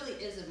 So it really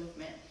is a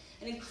movement,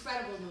 an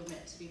incredible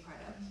movement to be part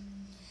of.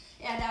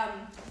 And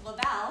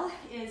Le-Vel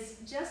is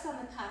just on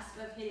the cusp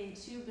of hitting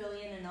 2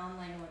 billion in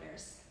online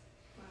orders.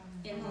 Wow.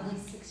 In only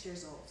 6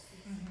 years old.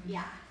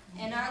 Yeah.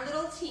 And our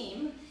little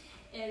team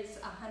is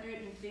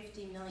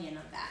 150 million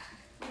of that,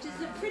 which is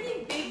a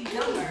pretty big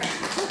number.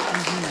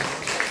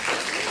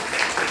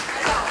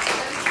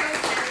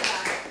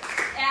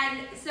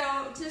 And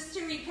so just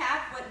to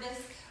recap what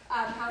this,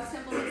 how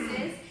simple this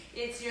is,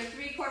 it's your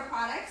 3 core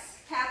products: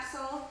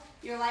 capsule,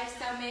 your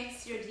lifestyle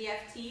mix, your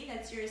DFT,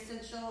 that's your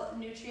essential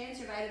nutrients,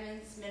 your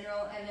vitamins,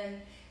 mineral, and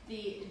then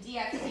the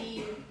DFT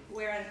you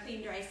wear on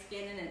clean, dry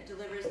skin, and it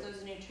delivers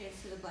those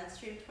nutrients to the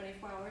bloodstream,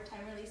 24-hour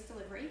time release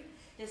delivery.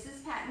 This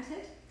is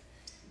patented.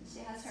 She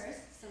has hers.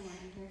 Somewhere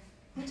under.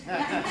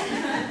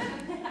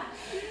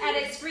 And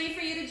it's free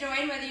for you to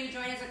join, whether you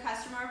join as a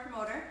customer or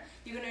promoter.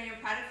 You can earn your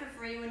product for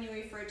free when you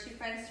refer 2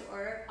 friends to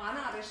order on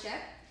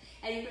AutoShip.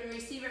 And you can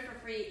receive it for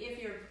free if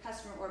you're a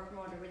customer or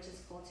promoter, which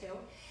is cool too.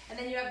 And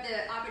then you have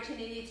the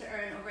opportunity to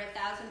earn over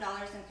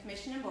 $1,000 in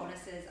commission and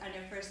bonuses on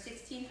your first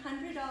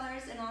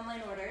 $1,600 in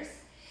online orders.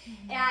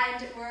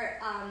 And we're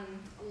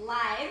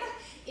live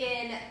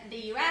in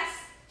the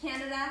US,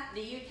 Canada,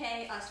 the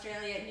UK,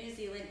 Australia, New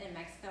Zealand, and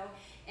Mexico.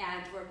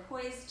 And we're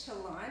poised to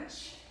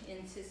launch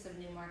into some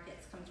new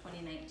markets come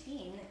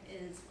 2019,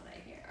 is what I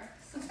hear.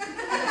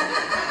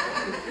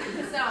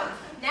 So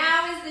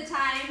now is the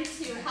time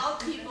to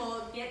help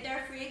people get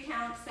their free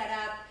account set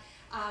up.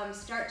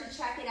 Start to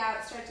check it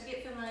out, start to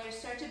get familiar,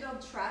 start to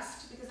build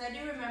trust, because I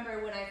do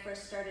remember when I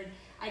first started,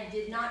 I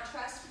did not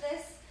trust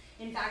this.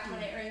 In fact, when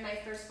I earned my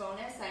first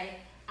bonus, I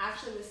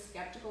actually was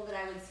skeptical that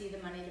I would see the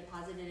money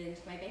deposited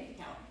into my bank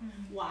account.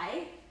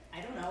 Why?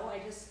 I don't know, I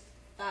just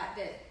thought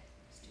that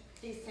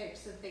these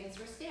types of things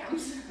were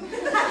scams.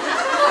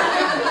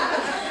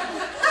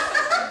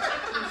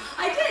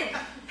 I did.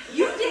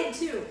 You did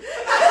too.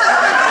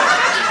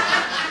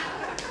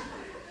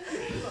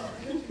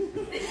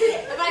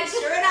 But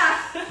sure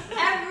enough,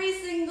 every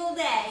single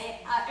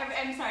day,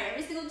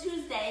 every single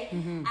Tuesday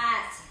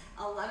at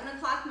 11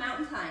 o'clock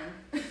Mountain Time,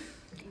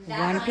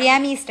 1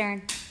 p.m.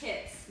 Eastern.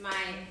 hits my,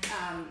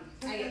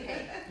 I get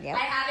paid. Yep. I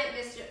haven't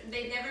missed,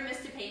 they never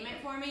missed a payment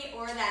for me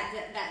or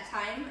that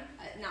time,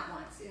 not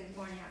once in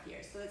 4.5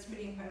 years. So that's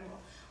pretty incredible.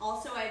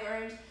 Also, I've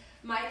earned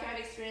my Thrive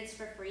experience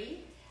for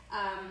free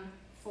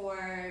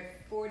for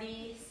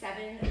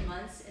 47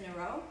 months in a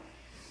row.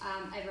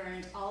 I've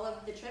earned all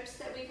of the trips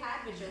that we've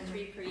had, which are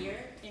 3 per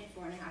year in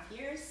 4.5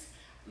 years.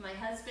 My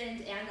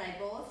husband and I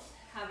both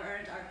have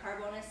earned our car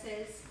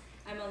bonuses.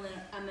 I'm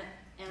an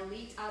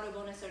elite auto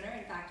bonus earner.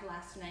 In fact,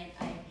 last night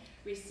I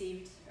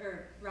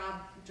Rob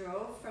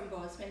drove from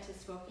Bozeman to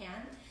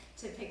Spokane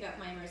to pick up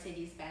my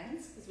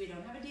Mercedes-Benz, because we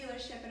don't have a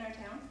dealership in our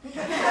town.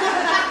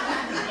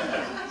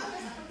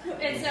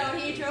 And so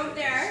he drove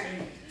there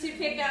to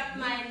pick up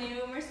my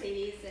new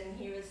Mercedes, and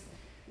he was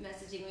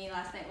messaging me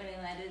last night when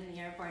I landed in the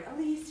airport,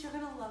 Elise, you're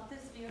gonna love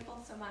this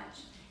vehicle so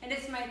much. And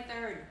it's my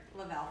 3rd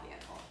Le-Vel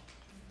vehicle.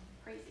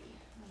 Crazy.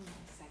 I'm on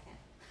the second.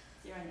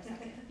 You're on the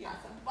second.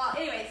 Awesome. Well,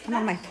 anyways, I'm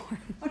on my 4th.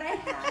 what I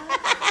have.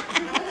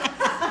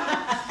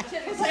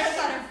 Claire's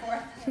on her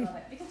 4th. I love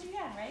it. Because you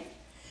can, right?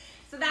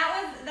 So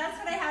that's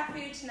what I have for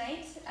you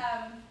tonight.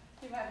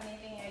 Do you have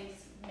anything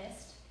I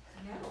missed?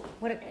 No.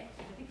 What? Okay.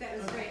 I think that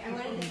was great. I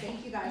wanted to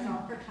thank you guys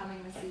all for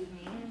coming this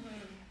evening.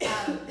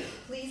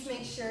 Please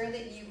make sure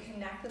that you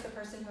connect with the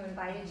person who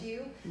invited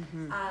you.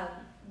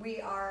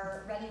 We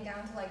are running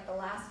down to like the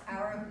last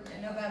hour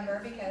of November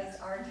because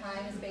our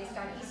time is based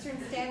on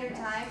Eastern Standard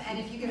Time. And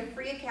if you get a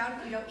free account,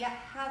 if you don't yet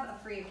have a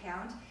free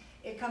account,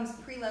 it comes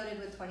preloaded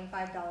with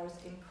 $25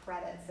 in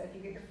credits. So if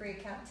you get your free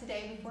account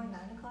today before 9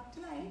 o'clock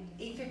tonight,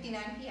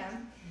 8:59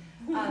 p.m.,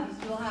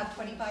 you'll have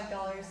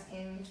 $25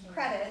 in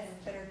credits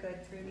that are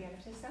good through the end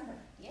of December.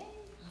 Yay!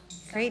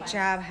 Great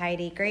job,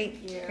 Heidi.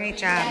 Great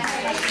job.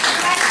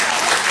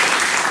 Yeah.